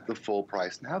reviews at the full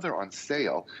price. Now they're on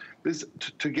sale.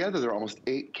 Together, they're almost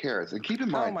 8 carats. And keep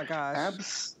in mind, oh my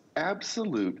gosh.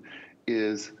 Absolute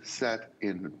is set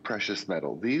in precious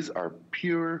metal. These are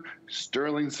pure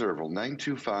sterling silver,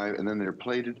 925, and then they're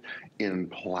plated in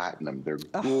platinum. They're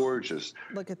gorgeous.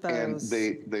 Look at those. And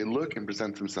they look and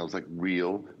present themselves like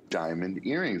real diamond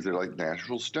earrings. They're like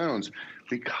natural stones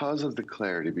because of the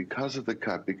clarity, because of the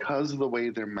cut, because of the way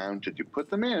they're mounted. You put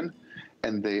them in,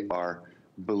 and they are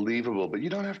believable, but you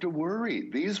don't have to worry.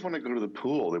 These want to go to the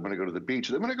pool. They want to go to the beach.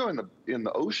 They want to go in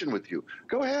the ocean with you.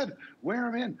 Go ahead, wear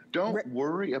them in. Don't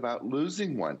worry about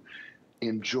losing one.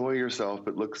 Enjoy yourself,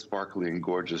 but look sparkly and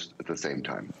gorgeous at the same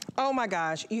time. Oh my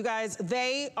gosh, you guys,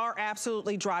 they are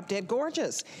absolutely drop dead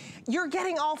gorgeous. You're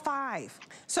getting all 5.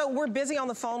 So we're busy on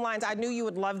the phone lines. I knew you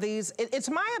would love these. It's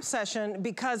my obsession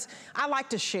because I like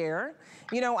to share.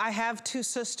 You know, I have 2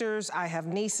 sisters, I have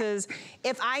nieces.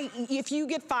 If you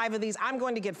get 5 of these, I'm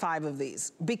going to get 5 of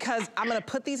these because I'm gonna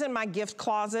put these in my gift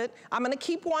closet. I'm gonna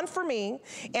keep one for me,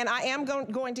 and I am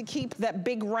going to keep that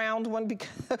big round one because,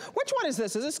 which one is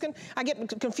this? Is this I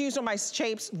get confused on my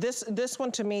shapes. This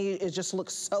one to me, it just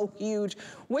looks so huge.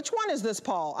 Which one is this,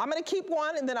 Paul? I'm gonna keep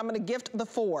one and then I'm gonna gift the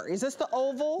 4. Is this the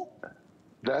oval?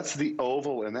 That's the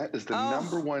oval, and that is the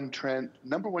 #1 trend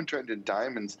in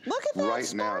diamonds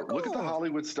right now. Look at the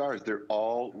Hollywood stars. They're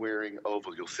all wearing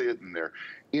oval. You'll see it in their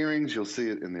earrings. You'll see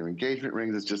it in their engagement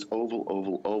rings. It's just oval,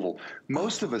 oval, oval.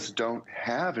 Most of us don't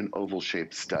have an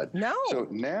oval-shaped stud. No. So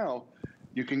now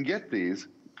you can get these.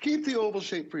 Keep the oval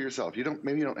shape for yourself.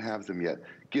 Maybe you don't have them yet.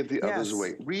 Give the others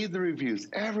away. Read the reviews.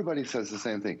 Everybody says the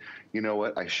same thing. You know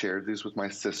what? I shared these with my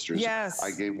sisters. Yes.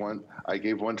 I gave one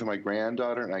to my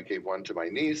granddaughter, and I gave one to my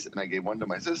niece, and I gave one to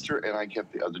my sister, and I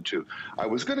kept the other 2. I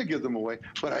was going to give them away,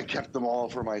 but I kept them all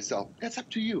for myself. That's up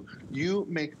to you. You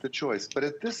make the choice. But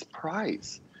at this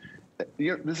price,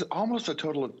 this is almost a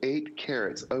total of 8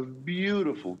 carats of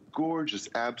beautiful, gorgeous,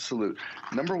 absolute.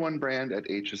 #1 brand at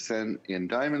HSN in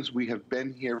diamonds. We have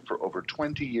been here for over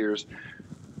 20 years.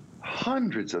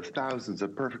 Hundreds of thousands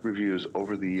of perfect reviews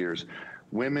over the years.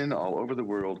 Women all over the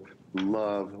world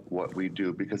love what we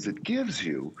do because it gives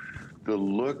you the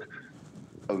look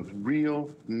of real,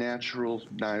 natural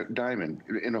diamond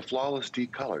in a flawless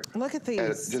deep color. Look at these. And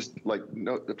it's just like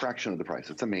the fraction of the price.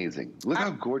 It's amazing. Look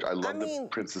how gorgeous. I love the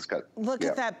princess cut. Look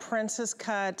at that princess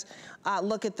cut.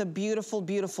 Look at the beautiful,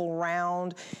 beautiful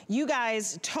round. You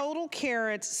guys, total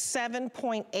carats,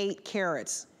 7.8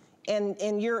 carats.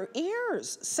 In your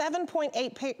ears,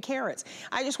 7.8 carats.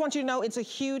 I just want you to know it's a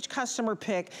huge customer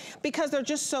pick because they're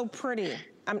just so pretty.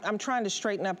 I'm trying to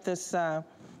straighten up this,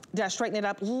 did I straighten it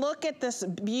up? Look at this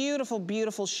beautiful,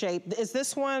 beautiful shape. Is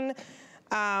this one,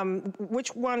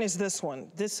 which one is this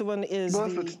one? This one is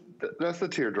that's the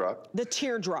teardrop. The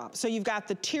teardrop. So you've got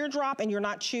the teardrop and you're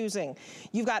not choosing.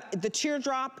 You've got the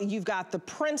teardrop, you've got the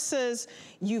princess,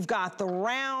 you've got the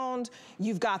round,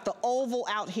 you've got the oval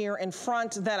out here in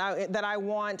front that I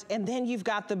want, and then you've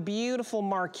got the beautiful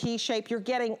marquee shape. You're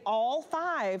getting all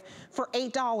 5 for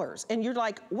 $8. And you're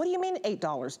like, what do you mean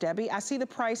 $8, Debbie? I see the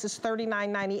price is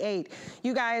 $39.98.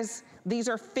 You guys, these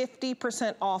are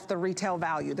 50% off the retail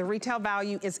value. The retail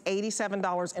value is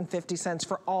 $87.50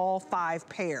 for all 5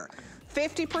 pair.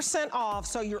 50% off,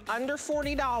 so you're under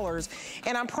 $40.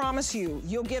 And I promise you,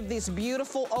 you'll give this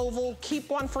beautiful oval, keep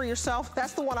one for yourself.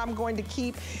 That's the one I'm going to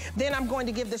keep. Then I'm going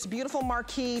to give this beautiful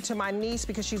marquee to my niece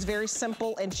because she's very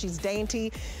simple and she's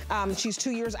dainty. She's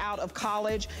 2 years out of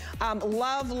college.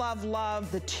 Love, love,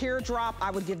 love the teardrop.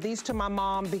 I would give these to my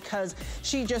mom because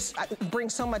she just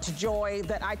brings so much joy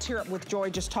that I tear up with joy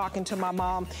just talking to my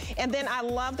mom. And then I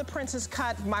love the princess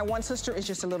cut. My one sister is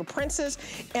just a little princess.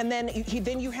 And then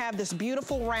you have this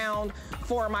beautiful round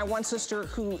for my one sister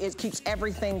who keeps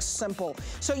everything simple.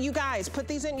 So you guys, put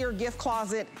these in your gift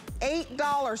closet.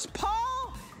 $8.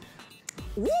 Paul,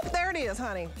 whoop, there it is,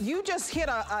 honey. You just hit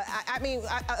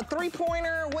a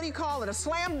three-pointer, what do you call it, a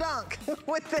slam dunk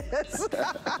with this.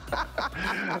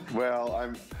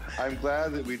 Well, I'm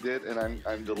glad that we did, and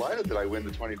I'm delighted that I win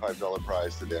the $25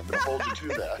 prize today. I'm going to hold you to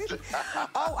that.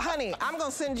 Oh, honey, I'm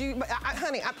going to send you,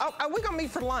 honey, we're going to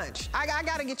meet for lunch. I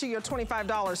got to get you your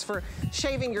 $25 for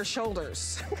shaving your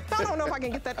shoulders. I don't know if I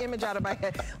can get that image out of my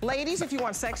head. Ladies, if you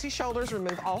want sexy shoulders,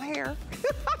 remove all hair.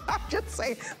 Just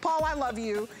say, Paul, I love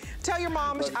you. Tell your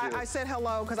mom I said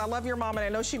hello, because I love your mom, and I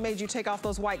know she made you take off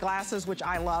those white glasses, which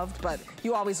I loved, but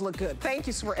you always look good. Thank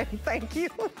you, Sweaty. Thank you.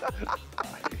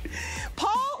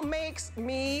 Paul makes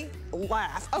me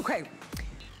laugh. Okay,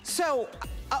 so,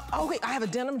 okay, I have a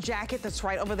denim jacket that's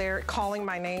right over there calling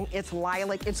my name. It's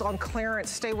lilac. It's on clearance.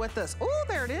 Stay with us. Oh,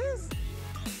 there it is.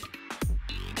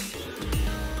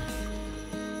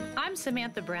 I'm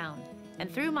Samantha Brown. And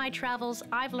through my travels,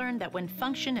 I've learned that when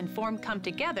function and form come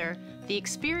together, the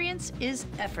experience is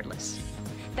effortless.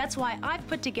 That's why I've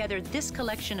put together this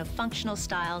collection of functional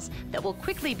styles that will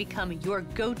quickly become your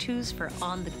go-tos for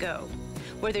on the go.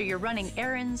 Whether you're running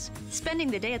errands,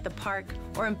 spending the day at the park,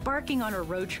 or embarking on a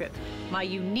road trip, my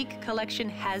unique collection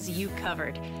has you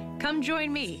covered. Come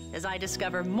join me as I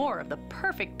discover more of the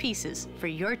perfect pieces for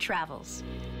your travels.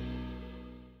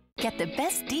 Get the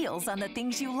best deals on the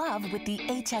things you love with the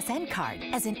HSN card.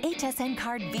 As an HSN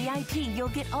card VIP, you'll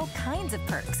get all kinds of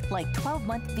perks, like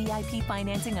 12-month VIP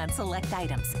financing on select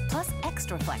items, plus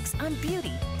extra flex on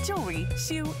beauty, jewelry,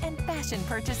 shoe, and fashion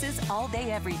purchases all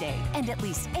day, every day. And at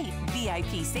least 8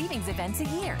 VIP savings events a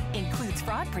year. Includes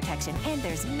fraud protection, and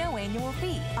there's no annual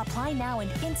fee. Apply now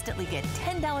and instantly get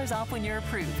 $10 off when you're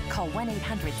approved. Call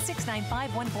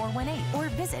 1-800-695-1418 or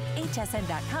visit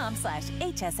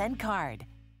hsn.com/hsncard.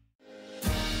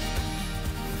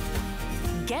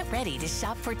 Get ready to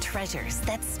shop for treasures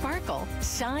that sparkle,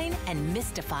 shine, and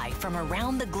mystify from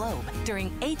around the globe during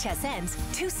HSN's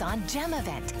Tucson Gem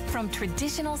Event. From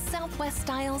traditional Southwest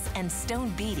styles and stone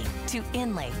beading to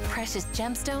inlay, precious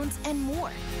gemstones, and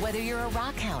more. Whether you're a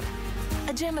rock hound,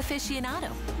 a gem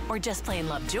aficionado, or just plain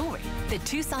love jewelry, the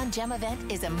Tucson Gem Event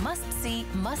is a must-see,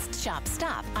 must-shop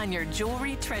stop on your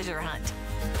jewelry treasure hunt.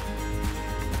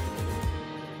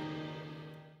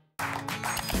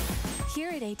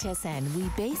 Here at HSN, we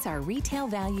base our retail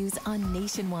values on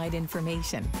nationwide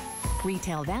information.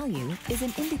 Retail value is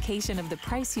an indication of the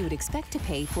price you would expect to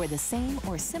pay for the same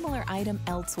or similar item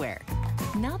elsewhere,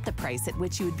 not the price at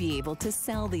which you would be able to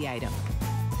sell the item.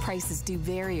 Prices do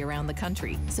vary around the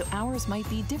country, so ours might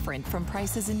be different from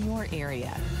prices in your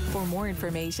area. For more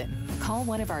information, call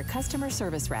one of our customer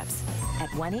service reps at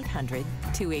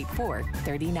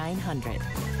 1-800-284-3900.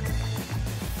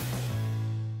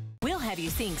 We'll have you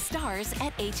seeing stars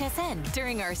at HSN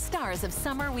during our Stars of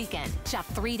Summer weekend. Shop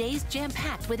 3 days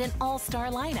jam-packed with an all-star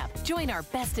lineup. Join our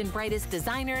best and brightest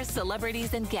designers,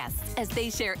 celebrities, and guests as they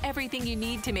share everything you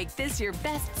need to make this your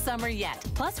best summer yet.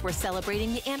 Plus, we're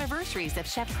celebrating the anniversaries of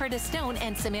Chef Curtis Stone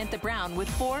and Samantha Brown with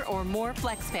 4 or more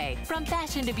FlexPay. From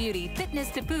fashion to beauty, fitness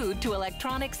to food to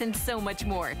electronics, and so much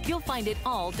more. You'll find it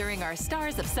all during our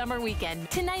Stars of Summer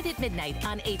weekend, tonight at midnight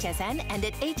on HSN and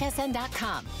at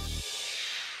hsn.com.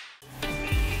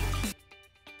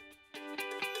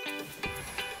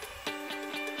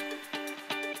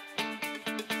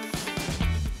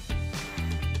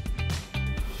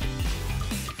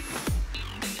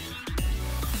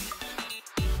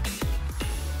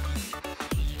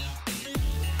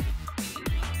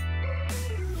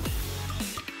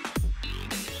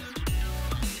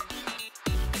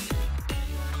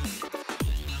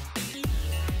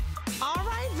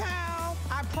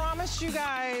 You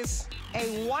guys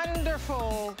a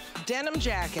wonderful denim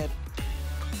jacket,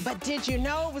 but did you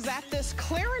know it was at this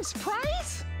clearance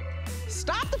price?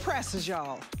 Stop the presses,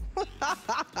 y'all.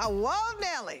 Whoa,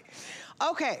 Nelly.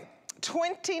 Okay,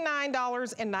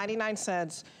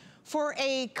 $29.99 for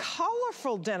a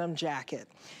colorful denim jacket.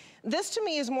 This to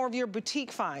me is more of your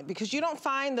boutique find because you don't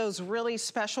find those really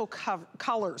special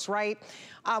colors, right?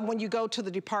 When you go to the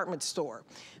department store.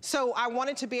 So I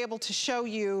wanted to be able to show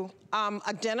you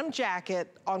a denim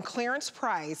jacket on clearance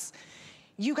price.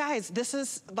 You guys, this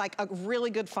is like a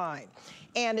really good find.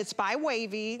 And it's by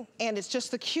Wavy, and it's just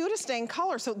the cutest dang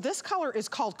color. So this color is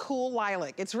called Cool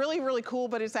Lilac. It's really, really cool,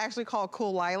 but it's actually called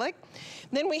Cool Lilac.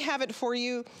 Then we have it for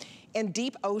you in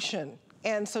Deep Ocean.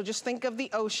 And so just think of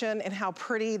the ocean and how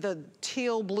pretty the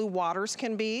teal blue waters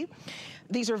can be.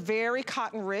 These are very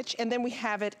cotton rich, and then we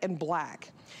have it in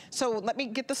black. So let me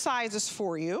get the sizes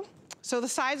for you. So the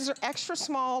sizes are extra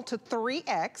small to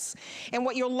 3X. And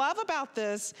what you'll love about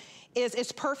this is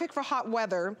it's perfect for hot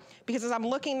weather because as I'm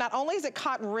looking, not only is it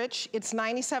cotton rich, it's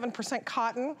 97%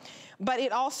 cotton, but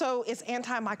it also is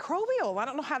antimicrobial. I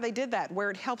don't know how they did that, where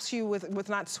it helps you with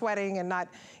not sweating and not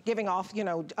giving off, you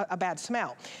know, a bad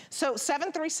smell. So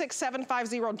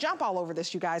 736-750, jump all over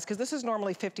this, you guys, because this is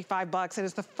normally 55 bucks. It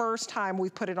is the first time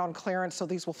we've put it on clearance, so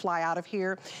these will fly out of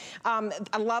here.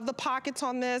 I love the pockets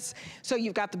on this. So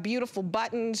you've got the beautiful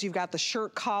buttons, you've got the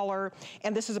shirt collar,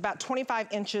 and this is about 25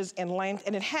 inches in length,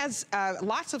 and it has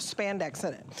lots of spandex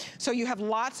in it. So you have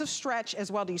lots of stretch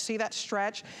as well. Do you see that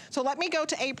stretch? So let me go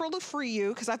to April to free you,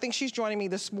 because I think she's joining me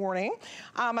this morning.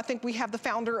 I think we have the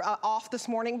founder off this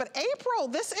morning, but April,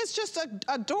 this is just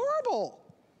adorable.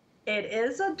 It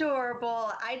is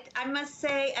adorable. I must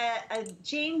say a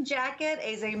jean jacket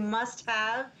is a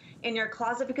must-have in your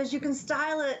closet because you can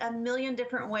style it a million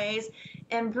different ways.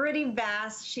 And Brittany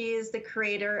Bass, she is the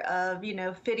creator of, you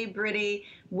know, Fitty Britty,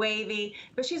 Wavy,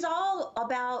 but she's all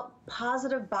about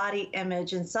positive body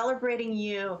image and celebrating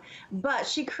you. But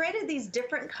she created these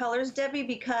different colors, Debbie,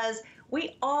 because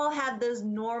we all have those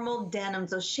normal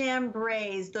denims, those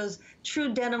chambrays, those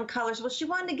true denim colors. Well, she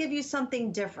wanted to give you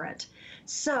something different.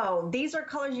 So these are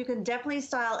colors you can definitely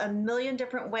style a million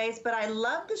different ways, but I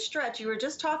love the stretch. You were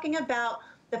just talking about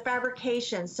the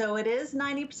fabrication. So it is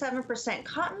 97%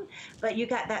 cotton, but you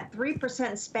got that 3%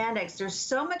 spandex. There's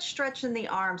so much stretch in the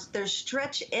arms. There's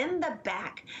stretch in the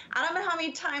back. I don't know how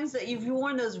many times that you've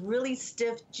worn those really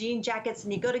stiff jean jackets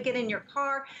and you go to get in your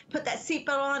car, put that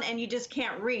seatbelt on, and you just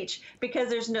can't reach because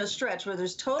there's no stretch. Well,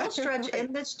 there's total stretch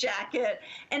in this jacket,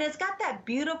 and it's got that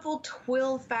beautiful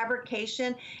twill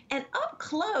fabrication. And up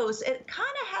close, it kind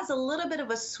of has a little bit of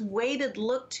a suede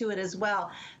look to it as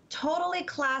well. Totally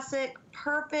classic,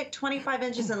 perfect, 25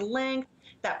 inches in length,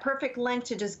 that perfect length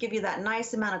to just give you that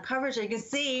nice amount of coverage. You can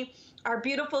see our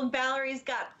beautiful Valerie's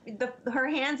got her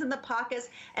hands in the pockets,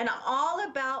 and all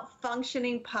about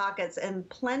functioning pockets and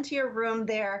plenty of room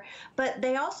there. But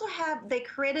they also they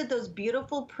created those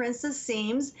beautiful princess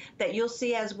seams that you'll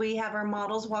see as we have our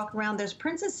models walk around. There's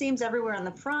princess seams everywhere on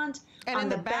the front, and on in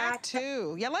the back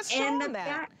too. Yeah, let's show them that.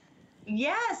 Back.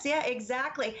 Yes, yeah,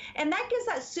 exactly. And that gives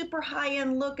that super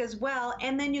high-end look as well.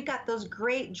 And then you got those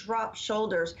great drop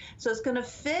shoulders. So it's going to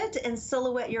fit and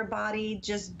silhouette your body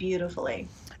just beautifully.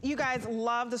 You guys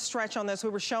love the stretch on this. We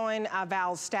were showing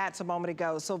Val's stats a moment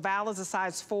ago. So Val is a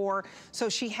size 4, so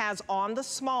she has on the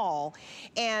small,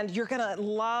 and you're gonna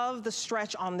love the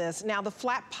stretch on this. Now the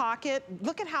flat pocket,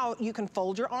 look at how you can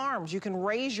fold your arms. You can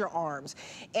raise your arms,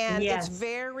 and yes, it's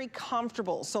very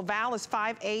comfortable. So Val is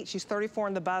 5'8", she's 34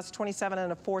 in the bust, 27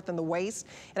 1/4 in the waist,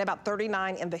 and about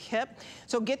 39 in the hip.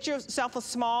 So get yourself a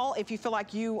small if you feel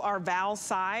like you are Val's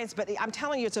size, but I'm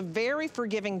telling you, it's a very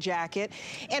forgiving jacket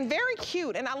and very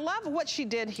cute. And I love what she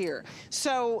did here.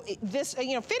 So this,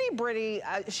 you know, Fitty Britty,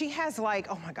 she has like,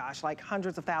 oh my gosh, like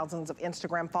hundreds of thousands of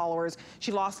Instagram followers.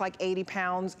 She lost like 80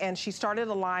 pounds, and she started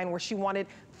a line where she wanted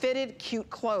fitted, cute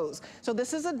clothes. So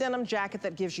this is a denim jacket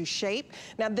that gives you shape.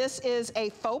 Now this is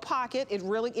a faux pocket. It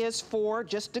really is for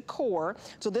just decor.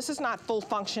 So this is not full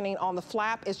functioning on the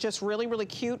flap. It's just really, really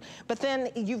cute. But then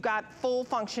you've got full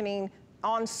functioning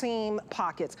on seam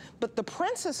pockets. But the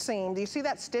princess seam, do you see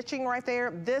that stitching right there?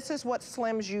 This is what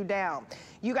slims you down.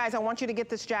 You guys, I want you to get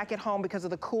this jacket home because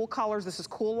of the cool colors. This is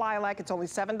cool lilac. It's only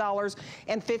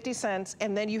 $7.50.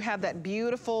 And then you have that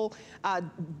beautiful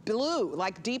blue,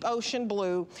 like deep ocean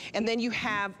blue. And then you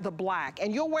have the black.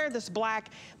 And you'll wear this black,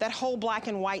 that whole black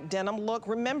and white denim look.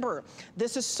 Remember,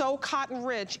 this is so cotton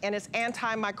rich and it's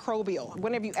antimicrobial.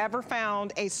 When have you ever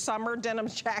found a summer denim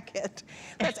jacket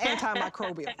that's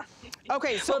antimicrobial?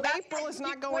 Okay, so well, April is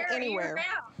not going anywhere.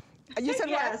 You said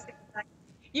yes. What?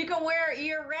 You can wear it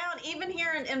year-round. Even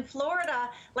here in Florida,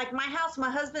 like my house, my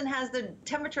husband has the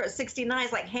temperature at 69.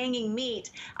 It's like hanging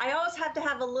meat. I always have to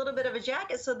have a little bit of a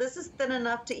jacket, so this is thin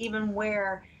enough to even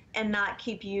wear and not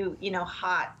keep you, you know,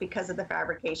 hot because of the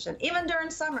fabrication. Even during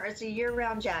summer, it's a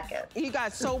year-round jacket. You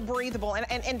guys, so breathable.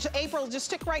 And April, just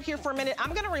stick right here for a minute.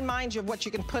 I'm gonna remind you of what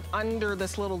you can put under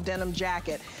this little denim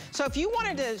jacket. So if you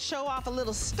wanted to show off a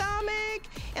little stomach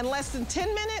in less than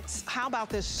 10 minutes, how about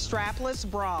this strapless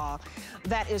bra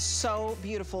that is so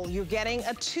beautiful? You're getting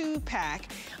a 2-pack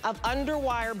of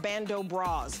underwire bandeau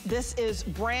bras. This is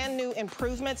brand new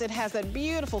improvements. It has that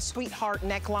beautiful sweetheart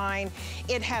neckline.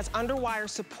 It has underwire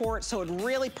support support, so it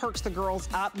really perks the girls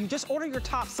up. You just order your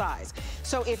top size.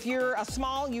 So if you're a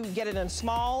small, you get it in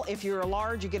small. If you're a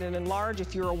large, you get it in large.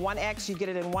 If you're a 1X, you get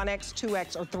it in 1X,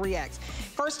 2X, or 3X.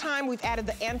 First time we've added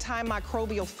the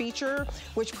antimicrobial feature,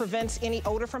 which prevents any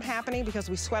odor from happening because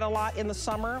we sweat a lot in the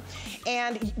summer.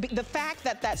 And the fact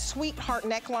that that sweetheart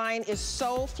neckline is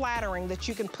so flattering that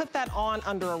you can put that on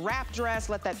under a wrap dress,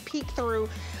 let that peek through,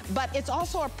 but it's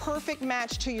also a perfect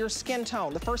match to your skin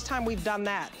tone. The first time we've done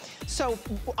that. So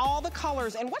all the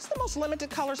colors, and what's the most limited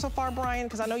color so far, Brian?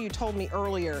 Because I know you told me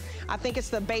earlier. I think it's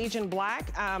the beige and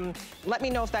black. Let me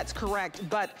know if that's correct.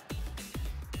 But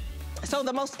so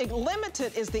the most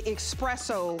limited is the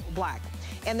espresso black.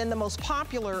 And then the most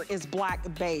popular is black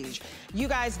beige. You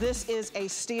guys, this is a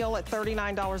steal at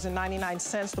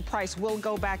 $39.99. The price will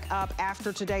go back up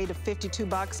after today to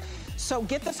 $52. So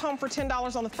get this home for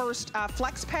 $10 on the first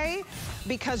flex pay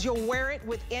because you'll wear it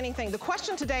with anything. The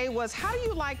question today was, how do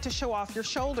you like to show off your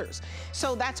shoulders?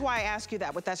 So that's why I asked you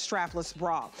that with that strapless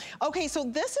bra. Okay, so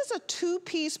this is a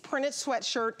two-piece printed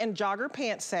sweatshirt and jogger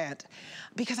pant set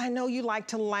because I know you like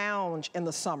to lounge in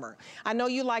the summer. I know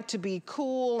you like to be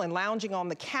cool and lounging on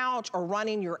the couch or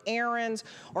running your errands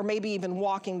or maybe even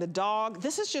walking the dog.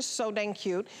 This is just so dang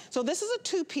cute. So this is a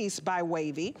two-piece by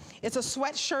Wavy. It's a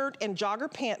sweatshirt and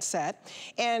jogger pant set.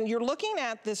 And you're looking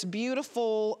at this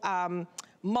beautiful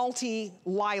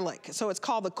multi-lilac. So it's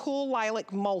called the Cool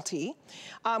Lilac Multi.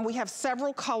 We have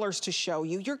several colors to show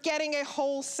you. You're getting a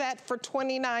whole set for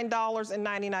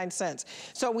 $29.99.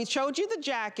 So we showed you the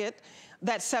jacket.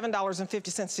 That's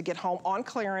 $7.50 to get home on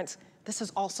clearance. This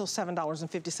is also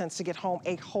 $7.50 to get home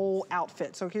a whole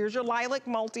outfit. So here's your lilac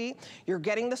multi. You're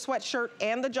getting the sweatshirt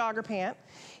and the jogger pant.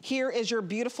 Here is your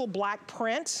beautiful black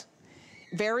print.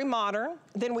 Very modern.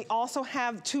 Then we also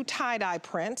have two tie-dye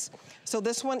prints. So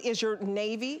this one is your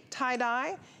navy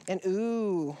tie-dye, and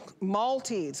ooh,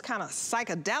 multi, it's kind of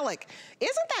psychedelic.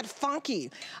 Isn't that funky?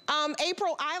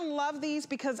 April, I love these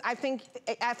because I think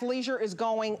athleisure is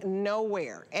going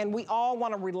nowhere, and we all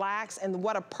want to relax, and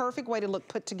what a perfect way to look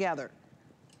put together.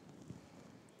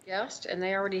 Yes, and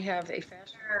they already have a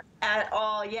fashion. At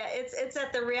all, yeah, it's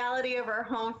at the reality of our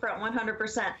home front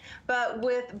 100%. But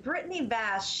with Brittany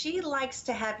Bass, she likes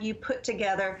to have you put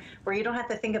together where you don't have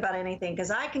to think about anything,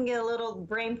 because I can get a little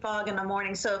brain fog in the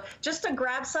morning. So just to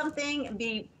grab something,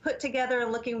 be put together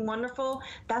and looking wonderful,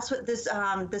 that's what this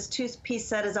this two-piece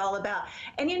set is all about.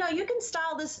 And you know, you can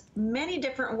style this many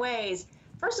different ways.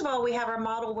 First of all, we have our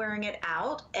model wearing it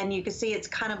out, and you can see it's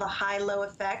kind of a high-low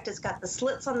effect. It's got the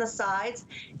slits on the sides.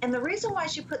 And the reason why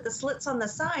she put the slits on the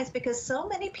sides, because so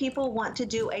many people want to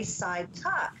do a side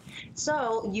tuck.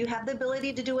 So you have the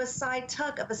ability to do a side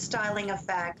tuck of a styling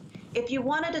effect. If you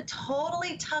wanted to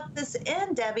totally tuck this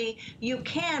in, Debbie, you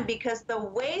can, because the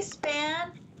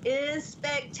waistband is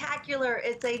spectacular.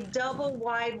 It's a double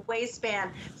wide waistband.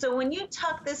 So when you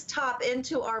tuck this top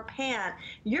into our pant,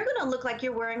 you're gonna look like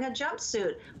you're wearing a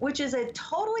jumpsuit, which is a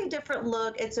totally different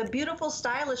look. It's a beautiful,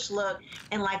 stylish look.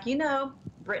 And like you know,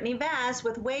 Brittany Bass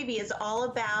with Wavy is all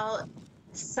about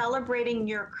celebrating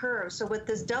your curves. So with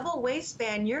this double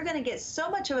waistband, you're going to get so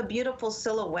much of a beautiful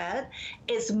silhouette.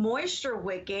 It's moisture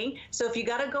wicking. So if you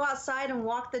got to go outside and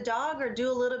walk the dog or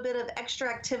do a little bit of extra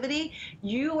activity,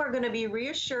 you are going to be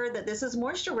reassured that this is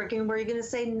moisture wicking, where you're going to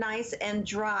say nice and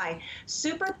dry.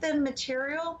 Super thin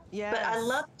material, yes. But I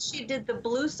love she did the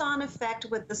blouson effect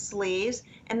with the sleeves,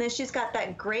 and then she's got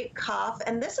that great cuff,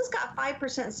 and this has got 5%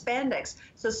 spandex.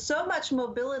 So much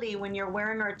mobility when you're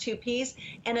wearing our two-piece,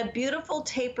 and a beautiful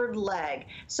tapered leg.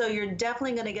 So you're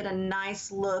definitely going to get a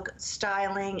nice look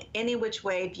styling any which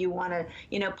way. If you want to,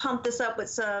 you know, pump this up with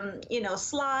some, you know,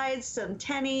 slides, some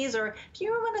tennies, or if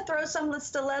you want to throw some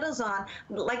stilettos on,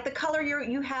 like the color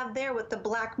you have there with the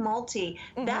black multi,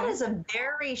 that is a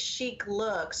very chic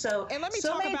look. So, and let me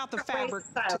talk about the fabric.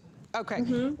 Okay,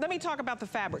 let me talk about the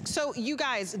fabric. So you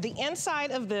guys, the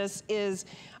inside of this is,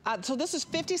 so this is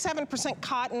 57%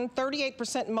 cotton,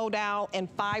 38% modal,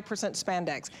 and 5%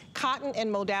 spandex. Cotton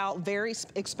and modal, very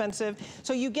expensive.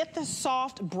 So you get this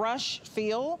soft brush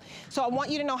feel. So I want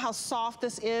you to know how soft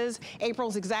this is.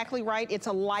 April's exactly right. It's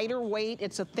a lighter weight.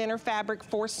 It's a thinner fabric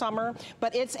for summer,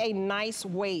 but it's a nice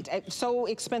weight. It's so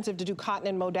expensive to do cotton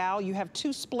and modal. You have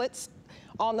two splits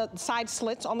on the side,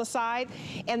 slits on the side,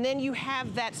 and then you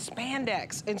have that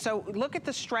spandex. And so look at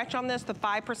the stretch on this, the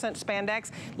 5% spandex.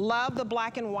 Love the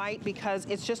black and white because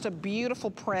it's just a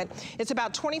beautiful print. It's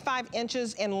about 25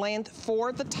 inches in length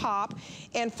for the top,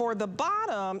 and for the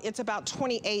bottom, it's about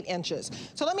 28 inches.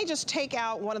 So let me just take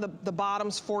out one of the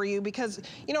bottoms for you because,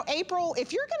 you know, April,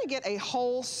 if you're gonna get a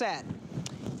whole set,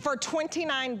 For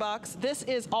 29 bucks, this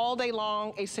is all day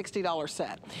long a $60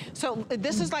 set. So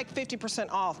this is like 50%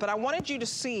 off, but I wanted you to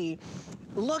see,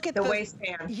 look at the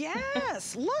waistband.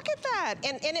 Yes, look at that.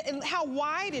 And how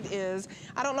wide it is.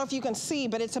 I don't know if you can see,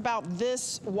 but it's about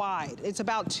this wide. It's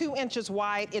about 2 inches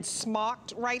wide. It's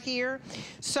smocked right here.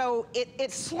 So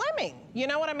it's slimming, you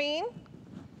know what I mean?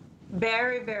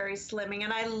 Very, very slimming,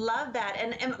 and I love that.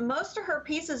 And most of her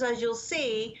pieces, as you'll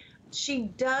see, she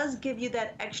does give you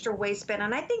that extra waistband,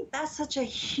 and I think that's such a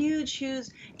huge,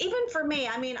 even for me.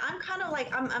 I mean, I'm kind of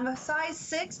like, I'm a size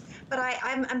 6, but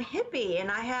I'm hippie, and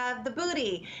I have the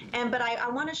booty, but I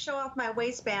want to show off my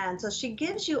waistband. So she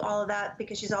gives you all of that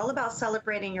because she's all about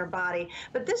celebrating your body.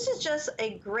 But this is just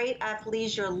a great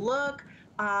athleisure look.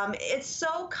 It's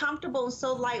so comfortable and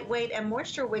so lightweight and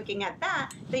moisture wicking at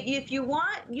that if you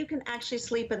want, you can actually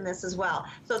sleep in this as well.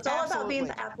 So it's all about being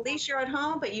athleisure at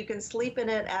home, but you can sleep in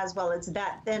it as well. It's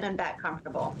that thin and that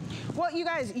comfortable. Well, you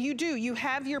guys, you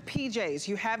have your PJs,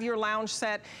 you have your lounge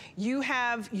set, you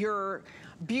have your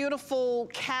beautiful,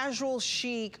 casual,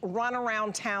 chic, run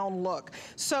around town look.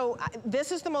 So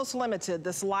this is the most limited,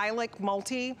 this lilac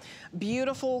multi,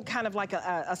 beautiful, kind of like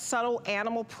a subtle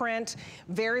animal print,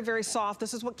 very, very soft.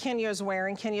 This is what Kenya is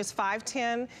wearing. Kenya's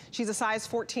 5'10", she's a size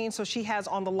 14, so she has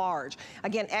on the large.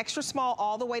 Again, extra small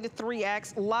all the way to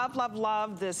 3X. Love, love,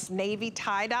 love this navy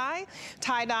tie-dye.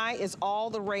 Tie-dye is all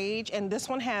the rage, and this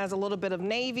one has a little bit of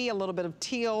navy, a little bit of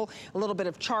teal, a little bit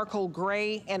of charcoal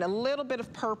gray, and a little bit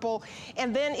of purple.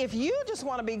 And then if you just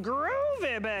want to be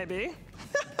groovy, baby.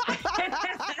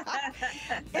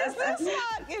 Is this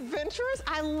not adventurous?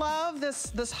 I love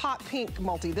this hot pink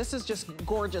multi. This is just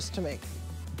gorgeous to me.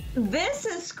 This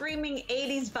is screaming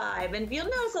 80s vibe, and you'll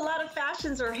notice a lot of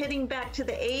fashions are hitting back to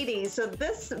the 80s, so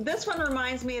this one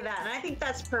reminds me of that, and I think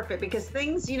that's perfect because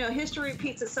things, you know, history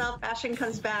repeats itself, fashion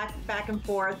comes back and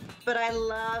forth, but I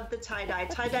love the tie-dye.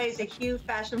 Tie-dye is a huge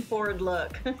fashion-forward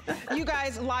look. You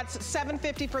guys, lots,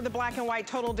 $7.50 for the black and white,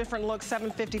 total different look,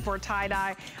 $7.50 for a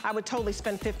tie-dye. I would totally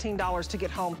spend $15 to get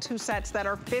home 2 sets that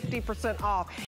are 50% off.